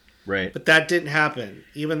 Right. But that didn't happen,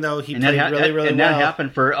 even though he played really well. And that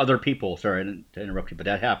happened for other people. Sorry to interrupt you, but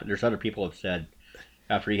that happened. There's other people have said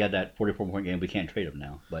after he had that 44-point game, we can't trade him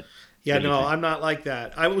now. But yeah, no, I'm not like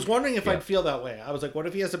that. I was wondering if I'd feel that way. I was like, what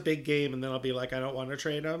if he has a big game and then I'll be like, I don't want to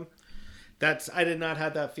trade him? I did not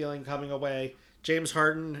have that feeling coming away. James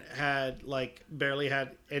Harden had barely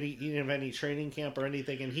had any training camp or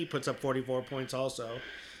anything, and he puts up 44 points also,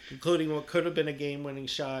 including what could have been a game-winning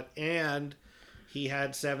shot, and he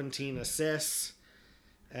had 17 assists.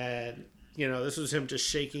 And this was him just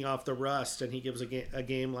shaking off the rust, and he gives a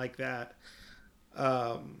game like that.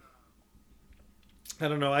 I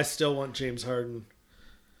don't know. I still want James Harden.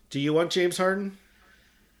 Do you want James Harden?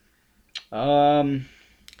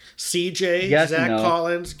 CJ, yes, Zach no.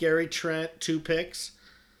 Collins, Gary Trent, 2 picks.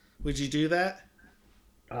 Would you do that?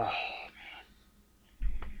 Oh,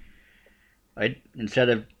 man. Instead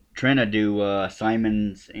of Trent, I'd do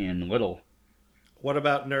Simons and Little. What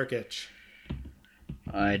about Nurkic?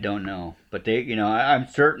 I don't know. But I'm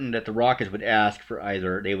certain that the Rockets would ask for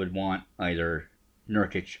they would want either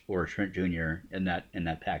Nurkic or Trent Jr. in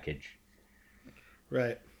that package.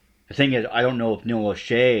 Right. The thing is, I don't know if Neil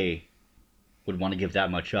O'Shea would want to give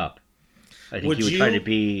that much up. I think he would try to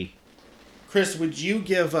be... Chris, would you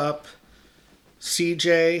give up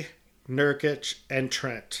CJ, Nurkic, and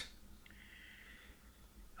Trent?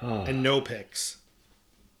 And no picks?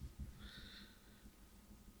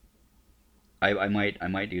 I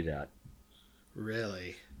might do that.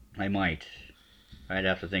 Really? I might. I'd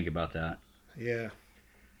have to think about that. Yeah.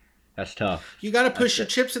 That's tough. You got to push your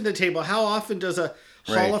chips in the table. How often does a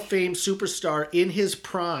Hall of Fame superstar in his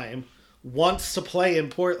prime wants to play in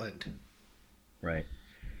Portland? Right.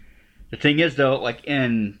 The thing is, though,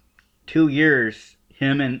 in 2 years,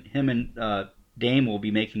 him and Dame will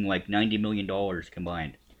be making $90 million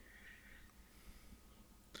combined.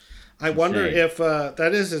 I wonder if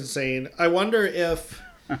that is insane. I wonder if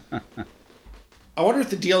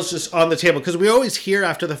the deal's just on the table, because we always hear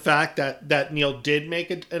after the fact that Neil did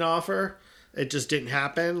make an offer. It just didn't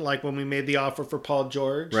happen. Like when we made the offer for Paul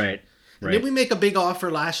George. Right. And did we make a big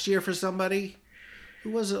offer last year for somebody?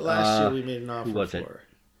 Who was it last year we made an offer who was for? It?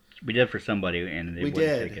 We did for somebody, and they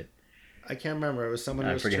wouldn't take it. I can't remember. It was someone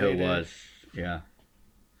who was traded. I forget who it was. Yeah.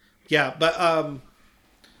 Yeah, but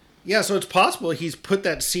yeah, so it's possible he's put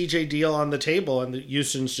that CJ deal on the table, and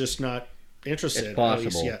Houston's just not interested. It's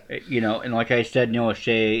possible. And like I said, Neil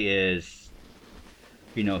O'Shea is,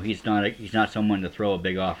 he's not someone to throw a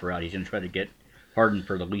big offer out. He's going to try to get Harden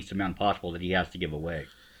for the least amount possible that he has to give away.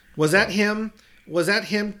 Was that him? Was that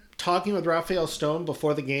him talking with Raphael Stone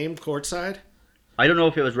before the game, courtside? I don't know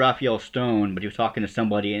if it was Raphael Stone, but he was talking to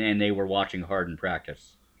somebody, and they were watching Harden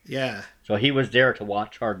practice. Yeah. So he was there to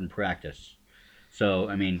watch Harden practice. So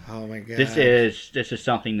I mean, oh my God, this is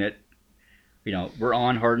something that we're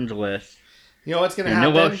on Harden's list. You know what's going to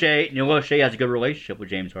happen? Neil O'Shea has a good relationship with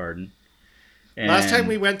James Harden. And last time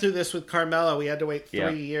we went through this with Carmelo, we had to wait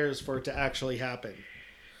 3 years for it to actually happen.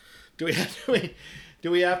 Do we have to wait?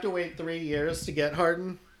 Do we have to wait 3 years to get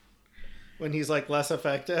Harden when he's less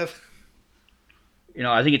effective?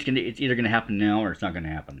 I think it's either gonna happen now or it's not gonna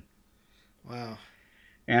happen. Wow.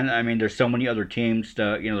 And I mean, there's so many other teams.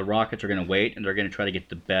 The Rockets are going to wait, and they're going to try to get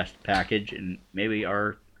the best package, and maybe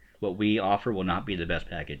what we offer will not be the best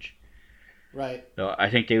package. Right. So I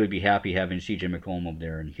think they would be happy having C.J. McCollum up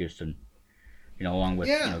there in Houston, along with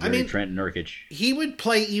Gary Trent and Nurkic. He would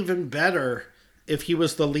play even better if he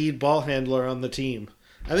was the lead ball handler on the team.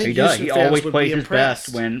 I think he does. He always plays his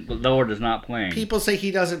best when Lillard is not playing. People say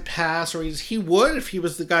he doesn't pass, or he would if he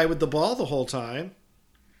was the guy with the ball the whole time.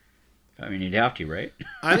 I mean, he'd have to, right?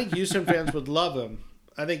 I think Houston fans would love him.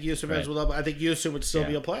 I think Houston fans would love him. I think Houston would still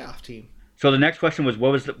be a playoff team. So the next question was,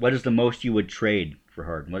 what is the most you would trade for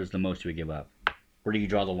Harden? What is the most you would give up? Where do you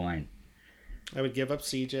draw the line? I would give up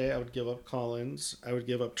CJ. I would give up Collins. I would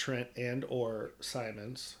give up Trent and or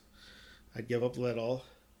Simons. I'd give up Little.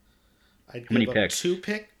 I'd How many give picks? Two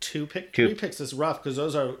picks. 3 picks is rough because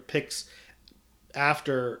those are picks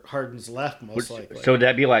after Harden's left, most likely. So would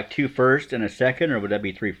that be like 2 firsts and a second, or would that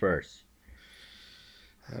be 3 firsts?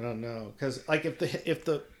 I don't know, because like if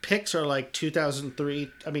the picks are like 2003,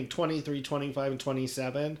 23, 25, and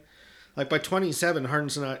 27, like by 27,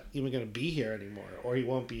 Harden's not even going to be here anymore, or he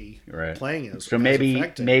won't be playing as so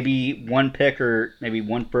maybe 1 pick, or maybe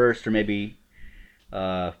 1 first, or maybe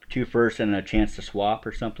 2 firsts and a chance to swap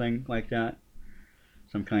or something like that.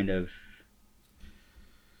 Some kind of.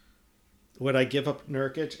 Would I give up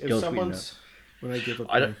Nurkic if someone's? Would I give up?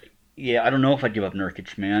 I don't know if I'd give up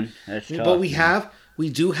Nurkic, man. That's tough. But we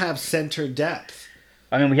do have center depth.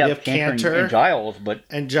 I mean, we have Cantor and Giles,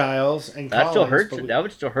 and Collins. That still hurts. That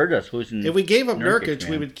would still hurt us losing. If we gave up Nurkic,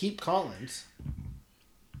 we would keep Collins.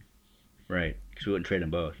 Right, because we wouldn't trade them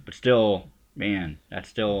both. But still, man, that's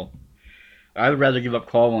still. I would rather give up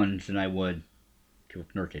Collins than I would give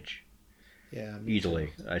up Nurkic. Yeah,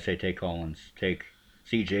 easily. I say take Collins, take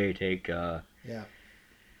CJ, take. Yeah.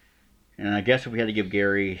 And I guess if we had to give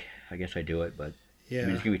Gary, I guess I'd do it, but yeah, I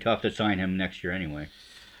mean, it's gonna be tough to sign him next year anyway.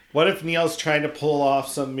 What if Neil's trying to pull off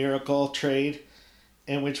some miracle trade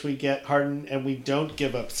in which we get Harden and we don't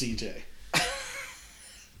give up CJ?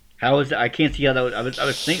 How is that? I can't see how that would. I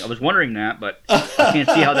was wondering that, but I can't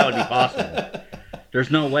see how that would be possible.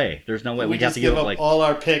 There's no way. We'd have to give up like all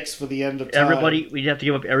our picks for the end of time. Everybody. We'd have to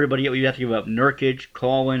give up everybody. We'd have to give up Nurkic,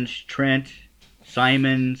 Collins, Trent,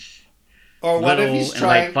 Simons. Or what if he's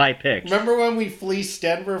trying? Like 5 picks. Remember when we fleeced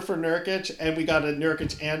Denver for Nurkic and we got a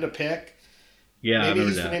Nurkic and a pick? Yeah, maybe I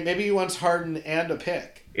remember that. Maybe he wants Harden and a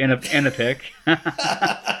pick. And a pick. You're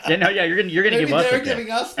gonna give us a pick. Giving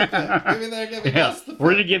us the pick. Maybe they're giving us the pick.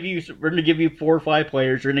 We're gonna give you 4 or 5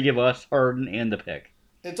 players. You're gonna give us Harden and the pick.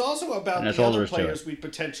 It's also about the other players we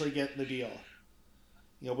potentially get in the deal.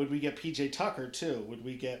 Would we get PJ Tucker too? Would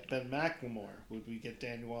we get Ben McLemore? Would we get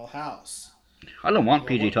Daniel House? I don't want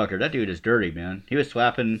PJ Tucker. That dude is dirty, man. He was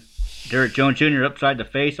slapping Derrick Jones Jr. upside the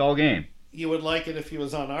face all game. You would like it if he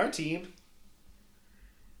was on our team.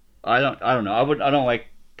 I don't know. I don't like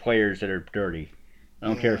players that are dirty. I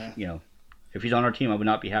don't care if he's on our team. I would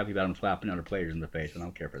not be happy about him slapping other players in the face. I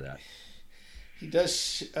don't care for that. He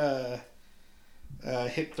does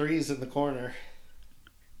hit threes in the corner.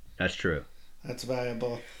 That's true. That's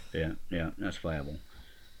viable. Yeah, that's viable.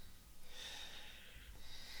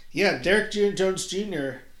 Yeah, Derrick Jones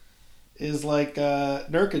Jr. is like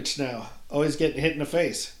Nurkic now, always getting hit in the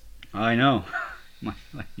face. I know.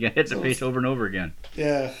 You hit the face over and over again.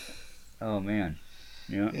 Yeah. Oh, man.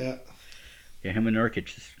 Yeah. Yeah. Yeah, him and Nurkic,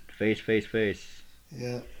 just face. Yeah.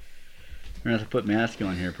 We're going to have to put masks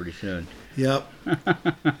on here pretty soon. Yep.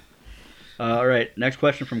 All right, next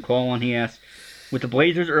question from Colin. He asks, with the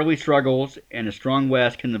Blazers' early struggles and a strong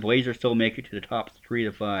West, can the Blazers still make it to the top 3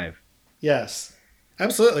 to 5? Yes.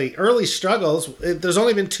 Absolutely. Early struggles. There's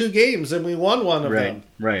only been 2 games and we won one of them.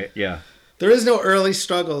 Right, yeah. There is no early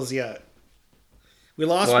struggles yet. We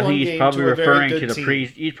lost one game to a very good team.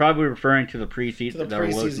 He's probably referring to the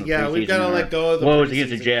preseason. Yeah, we've got to let go of the woes against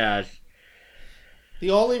the Jazz. The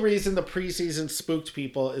only reason the preseason spooked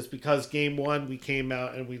people is because game 1 we came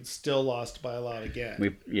out and we still lost by a lot again. We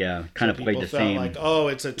kind of played the same. Like, oh,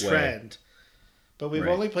 it's a trend. Way. But we've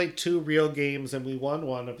only played 2 real games and we won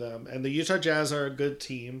one of them. And the Utah Jazz are a good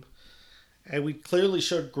team. And we clearly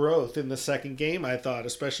showed growth in the second game, I thought,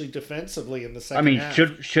 especially defensively in the second half.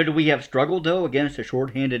 Should we have struggled, though, against a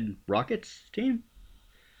short-handed Rockets team?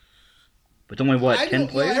 With only, 10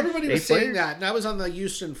 players? Everybody was saying that. And I was on the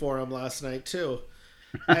Houston forum last night, too.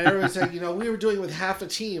 And everyone said, we were doing it with half a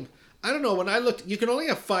team. I don't know. When I looked, you can only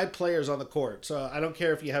have 5 players on the court. So I don't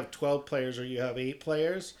care if you have 12 players or you have 8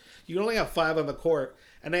 players. You can only have 5 on the court.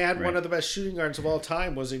 And they had one of the best shooting guards of all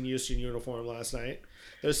time was in Houston uniform last night.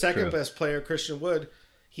 Their second best player, Christian Wood,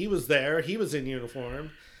 he was there. He was in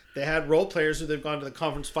uniform. They had role players who they've gone to the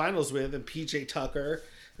conference finals with, and PJ Tucker.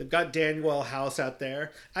 They've got Daniel House out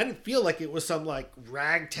there. I didn't feel like it was some like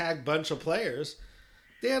ragtag bunch of players.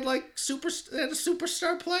 They had like they had a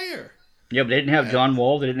superstar player. Yeah, but they didn't have John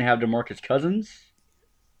Wall. They didn't have DeMarcus Cousins.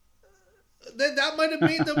 That might have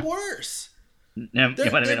made them worse. Yeah,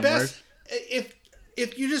 it might have made them worse.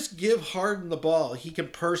 If you just give Harden the ball, he can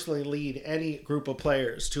personally lead any group of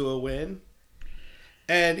players to a win.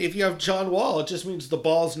 And if you have John Wall, it just means the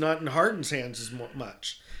ball's not in Harden's hands as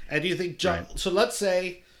much. And do you think John? Right. So let's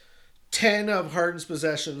say 10 of Harden's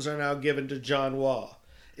possessions are now given to John Wall.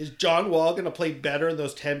 Is John Wall going to play better in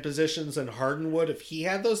those 10 positions than Harden would if he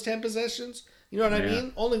had those 10 possessions? You know what I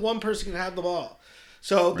mean? Only one person can have the ball.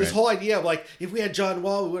 So this whole idea of like, if we had John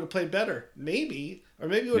Wall, we would have played better. Maybe. Or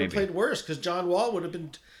maybe we would have played worse because John Wall would have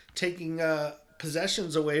been taking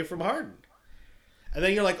possessions away from Harden. And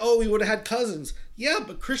then you're like, oh, we would have had Cousins. Yeah,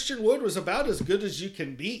 but Christian Wood was about as good as you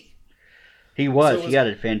can be. He was. He had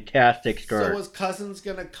a fantastic start. So was Cousins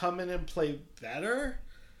going to come in and play better?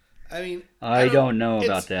 I mean, I don't know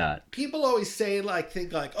about that. People always say,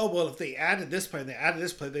 think like, oh, well, if they added this play and they added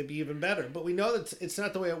this play, they'd be even better. But we know that it's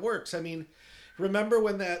not the way it works. I mean, remember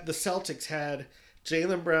when the Celtics had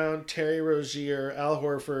Jaylen Brown, Terry Rozier, Al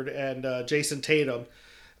Horford, and Jason Tatum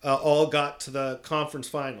all got to the conference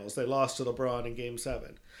finals. They lost to LeBron in Game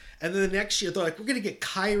 7. And then the next year, they're like, we're going to get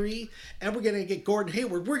Kyrie and we're going to get Gordon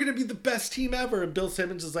Hayward. We're going to be the best team ever. And Bill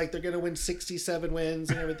Simmons is like, they're going to win 67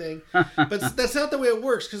 wins and everything. But that's not the way it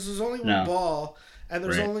works because there's only one ball and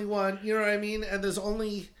there's only one, you know what I mean? And there's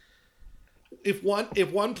only, if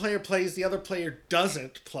one player plays, the other player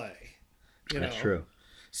doesn't play. That's true.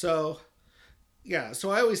 So, yeah.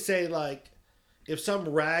 So I always say, like, if some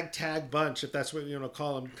ragtag bunch, if that's what you want to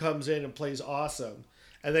call them, comes in and plays awesome,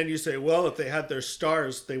 and then you say, well, if they had their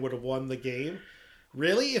stars, they would have won the game.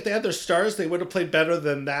 Really? If they had their stars, they would have played better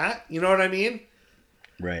than that? You know what I mean?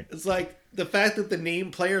 Right. It's like the fact that the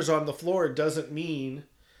name players on the floor doesn't mean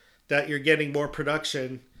that you're getting more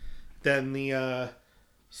production than the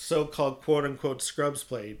so-called quote-unquote scrubs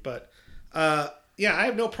played. But, yeah, I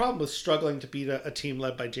have no problem with struggling to beat a team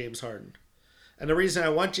led by James Harden. And the reason I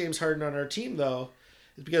want James Harden on our team, though,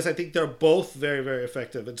 is because I think they're both very, very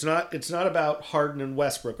effective. It's not about Harden and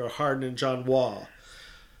Westbrook or Harden and John Wall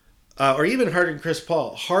or even Harden and Chris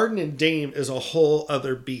Paul. Harden and Dame is a whole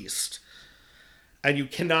other beast. And you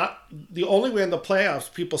cannot... The only way in the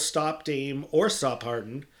playoffs people stop Dame or stop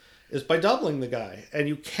Harden is by doubling the guy. And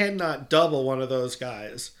you cannot double one of those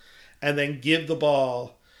guys and then give the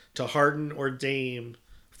ball to Harden or Dame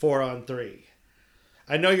 4-on-3.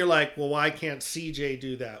 I know you're like, well, why can't CJ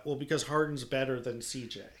do that? Well, because Harden's better than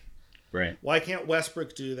CJ. Right. Why can't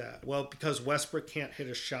Westbrook do that? Well, because Westbrook can't hit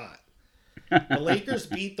a shot. The Lakers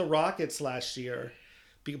beat the Rockets last year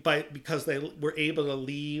because they were able to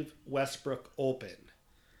leave Westbrook open.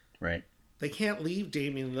 Right. They can't leave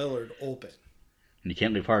Damian Lillard open. And you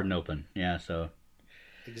can't leave Harden open. Yeah, so.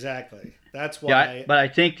 Exactly. That's why. Yeah, but I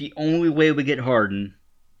think the only way we get Harden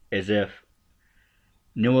is if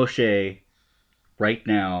Noah Shea, right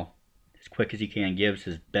now, as quick as he can, gives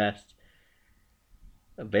his best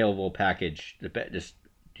available package.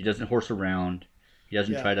 He doesn't horse around. He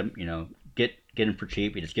doesn't try to, get him for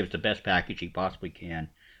cheap. He just gives the best package he possibly can.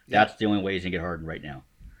 Yeah. That's the only way he's going to get Harden right now.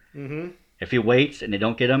 Mm-hmm. If he waits and they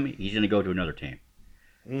don't get him, he's going to go to another team.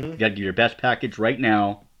 Mm-hmm. You got to give your best package right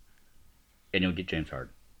now, and you'll get James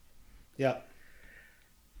Harden. Yeah.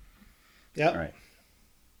 Yep. All right.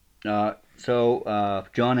 So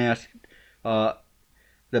John asked,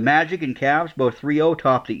 the Magic and Cavs both 3-0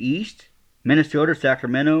 top the East. Minnesota,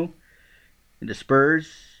 Sacramento, and the Spurs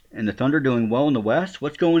and the Thunder doing well in the West.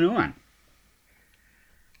 What's going on?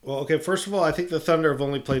 Well, okay, first of all, I think the Thunder have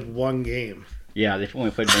only played one game. Yeah, they've only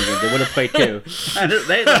played one game. They would have played two.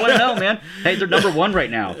 They want to know, man. Hey, they're number one right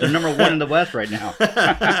now. They're number one in the West right now.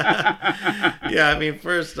 Yeah, I mean,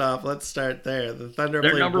 first off, let's start there. The Thunder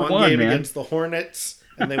played one game against the Hornets,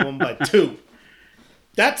 and they won by 2.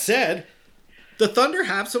 That said, the Thunder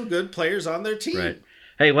have some good players on their team. Right.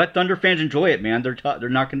 Hey, let Thunder fans enjoy it, man. They're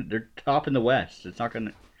top in the West. It's not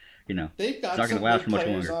gonna, they've got some good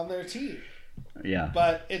players on their team. Yeah.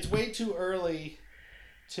 But it's way too early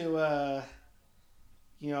to,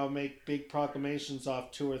 make big proclamations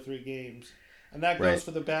off 2 or 3 games, and that goes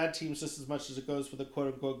for the bad teams just as much as it goes for the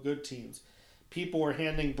quote unquote good teams. People were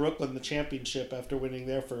handing Brooklyn the championship after winning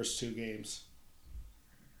their first 2 games.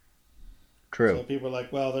 True. So people are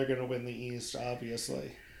like, well, they're going to win the East,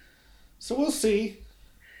 obviously. So we'll see.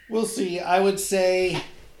 We'll see. I would say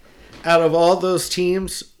out of all those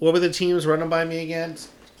teams, what were the teams running by me again?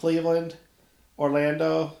 Cleveland,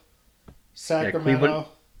 Orlando, Sacramento.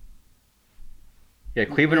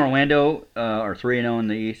 Cleveland, Orlando are 3-0 in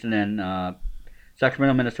the East, and then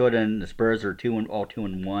Sacramento, Minnesota, and the Spurs are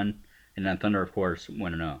 2-1, and then Thunder, of course,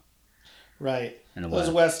 1-0. Right. In the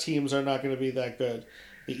Those West teams are not going to be that good.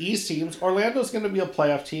 The East teams, Orlando's going to be a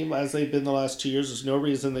playoff team as they've been the last 2 years. There's no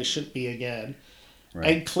reason they shouldn't be again.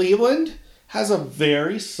 Right. And Cleveland has a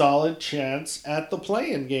very solid chance at the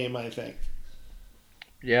play-in game, I think.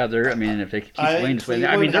 Yeah, if they keep playing this way.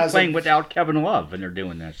 They're playing without Kevin Love, and they're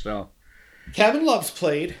doing this, so. Kevin Love's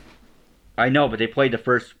played. I know, but they played the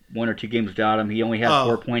first 1 or 2 games without him. He only had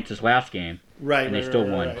 4 points this last game. Right, and they still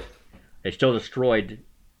won. Right. They still destroyed,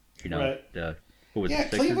 right. Who was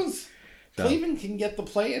the Cleveland can get the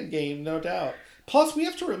play-in game, no doubt. Plus, we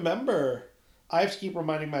have to remember, I have to keep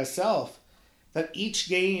reminding myself, that each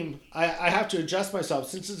game, I have to adjust myself.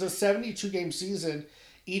 Since it's a 72-game season,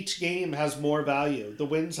 each game has more value. The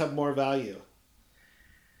wins have more value.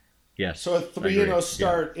 Yes. So a 3-0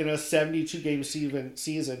 start in a 72-game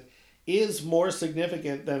season is more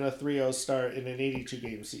significant than a 3-0 start in an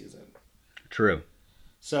 82-game season. True.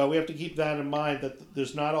 So we have to keep that in mind, that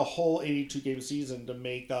there's not a whole 82-game season to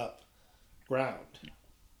make up ground.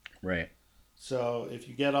 Right. So if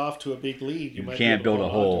you get off to a big lead, you might can't build a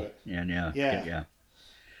hole. Yeah.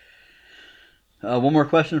 One more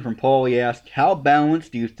question from Paul. He asked, how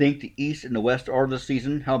balanced do you think the East and the West are this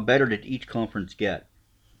season? How better did each conference get?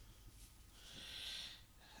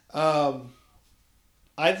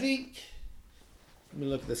 I think, let me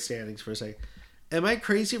look at the standings for a second. Am I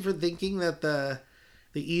crazy for thinking that the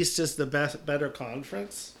East is the better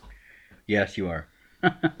conference? Yes, you are.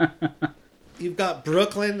 You've got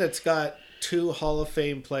Brooklyn that's got 2 Hall of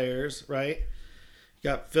Fame players, right? You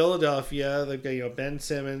got Philadelphia, they've got Ben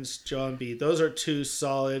Simmons, Joel Embiid. Those are 2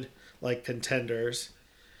 solid contenders.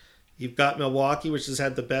 You've got Milwaukee, which has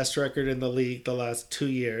had the best record in the league the last 2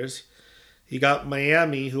 years. You got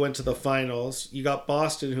Miami, who went to the finals. You got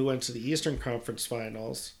Boston, who went to the Eastern Conference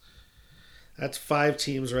Finals. That's 5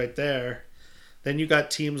 teams right there. Then you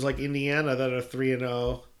got teams like Indiana that are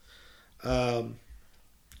 3-0.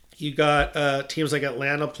 You got teams like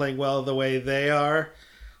Atlanta playing well the way they are.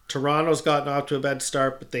 Toronto's gotten off to a bad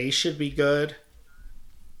start, but they should be good.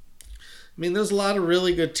 There's a lot of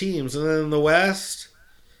really good teams. And then in the West,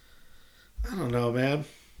 I don't know, man.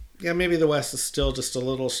 Yeah, maybe the West is still just a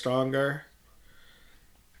little stronger.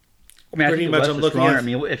 Pretty much I'm looking at...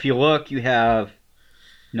 if you look, you have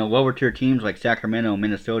lower tier teams like Sacramento,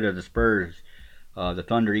 Minnesota, the Spurs, the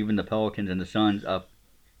Thunder, even the Pelicans and the Suns up,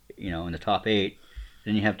 in the top 8.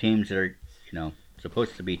 Then you have teams that are,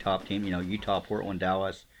 supposed to be top team, Utah, Portland,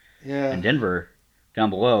 Dallas, and Denver down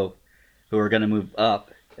below, who are going to move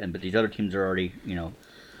up. But these other teams are already,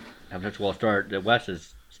 have such a well start. The West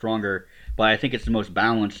is stronger, but I think it's the most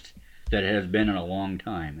balanced that it has been in a long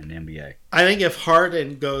time in the NBA. I think if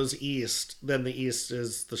Harden goes East, then the East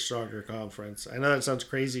is the stronger conference. I know that sounds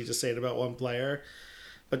crazy to say it about one player,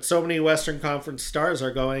 but so many Western Conference stars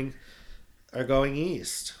are going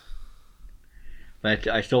East. But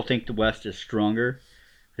I still think the West is stronger.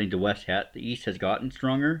 I think the East has gotten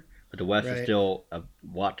stronger, but the West is still a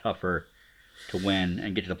lot tougher to win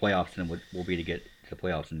and get to the playoffs than it will be to get to the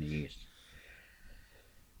playoffs in the East.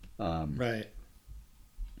 Right.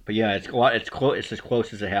 But yeah, it's as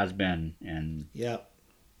close as it has been and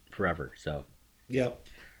forever. So. Yep.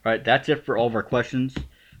 All right, that's it for all of our questions.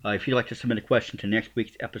 If you'd like to submit a question to next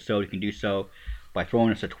week's episode, you can do so by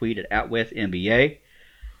throwing us a tweet at @WithNBA.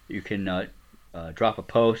 You can drop a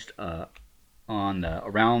post on the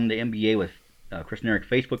Around the NBA with Chris and Eric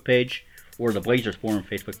Facebook page, or the Blazers Forum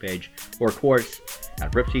Facebook page, or of course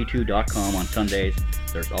at ripc2.com on Sundays.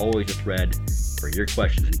 There's always a thread for your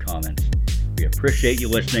questions and comments. We appreciate you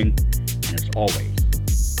listening, and as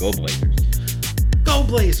always, go Blazers. Go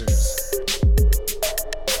Blazers!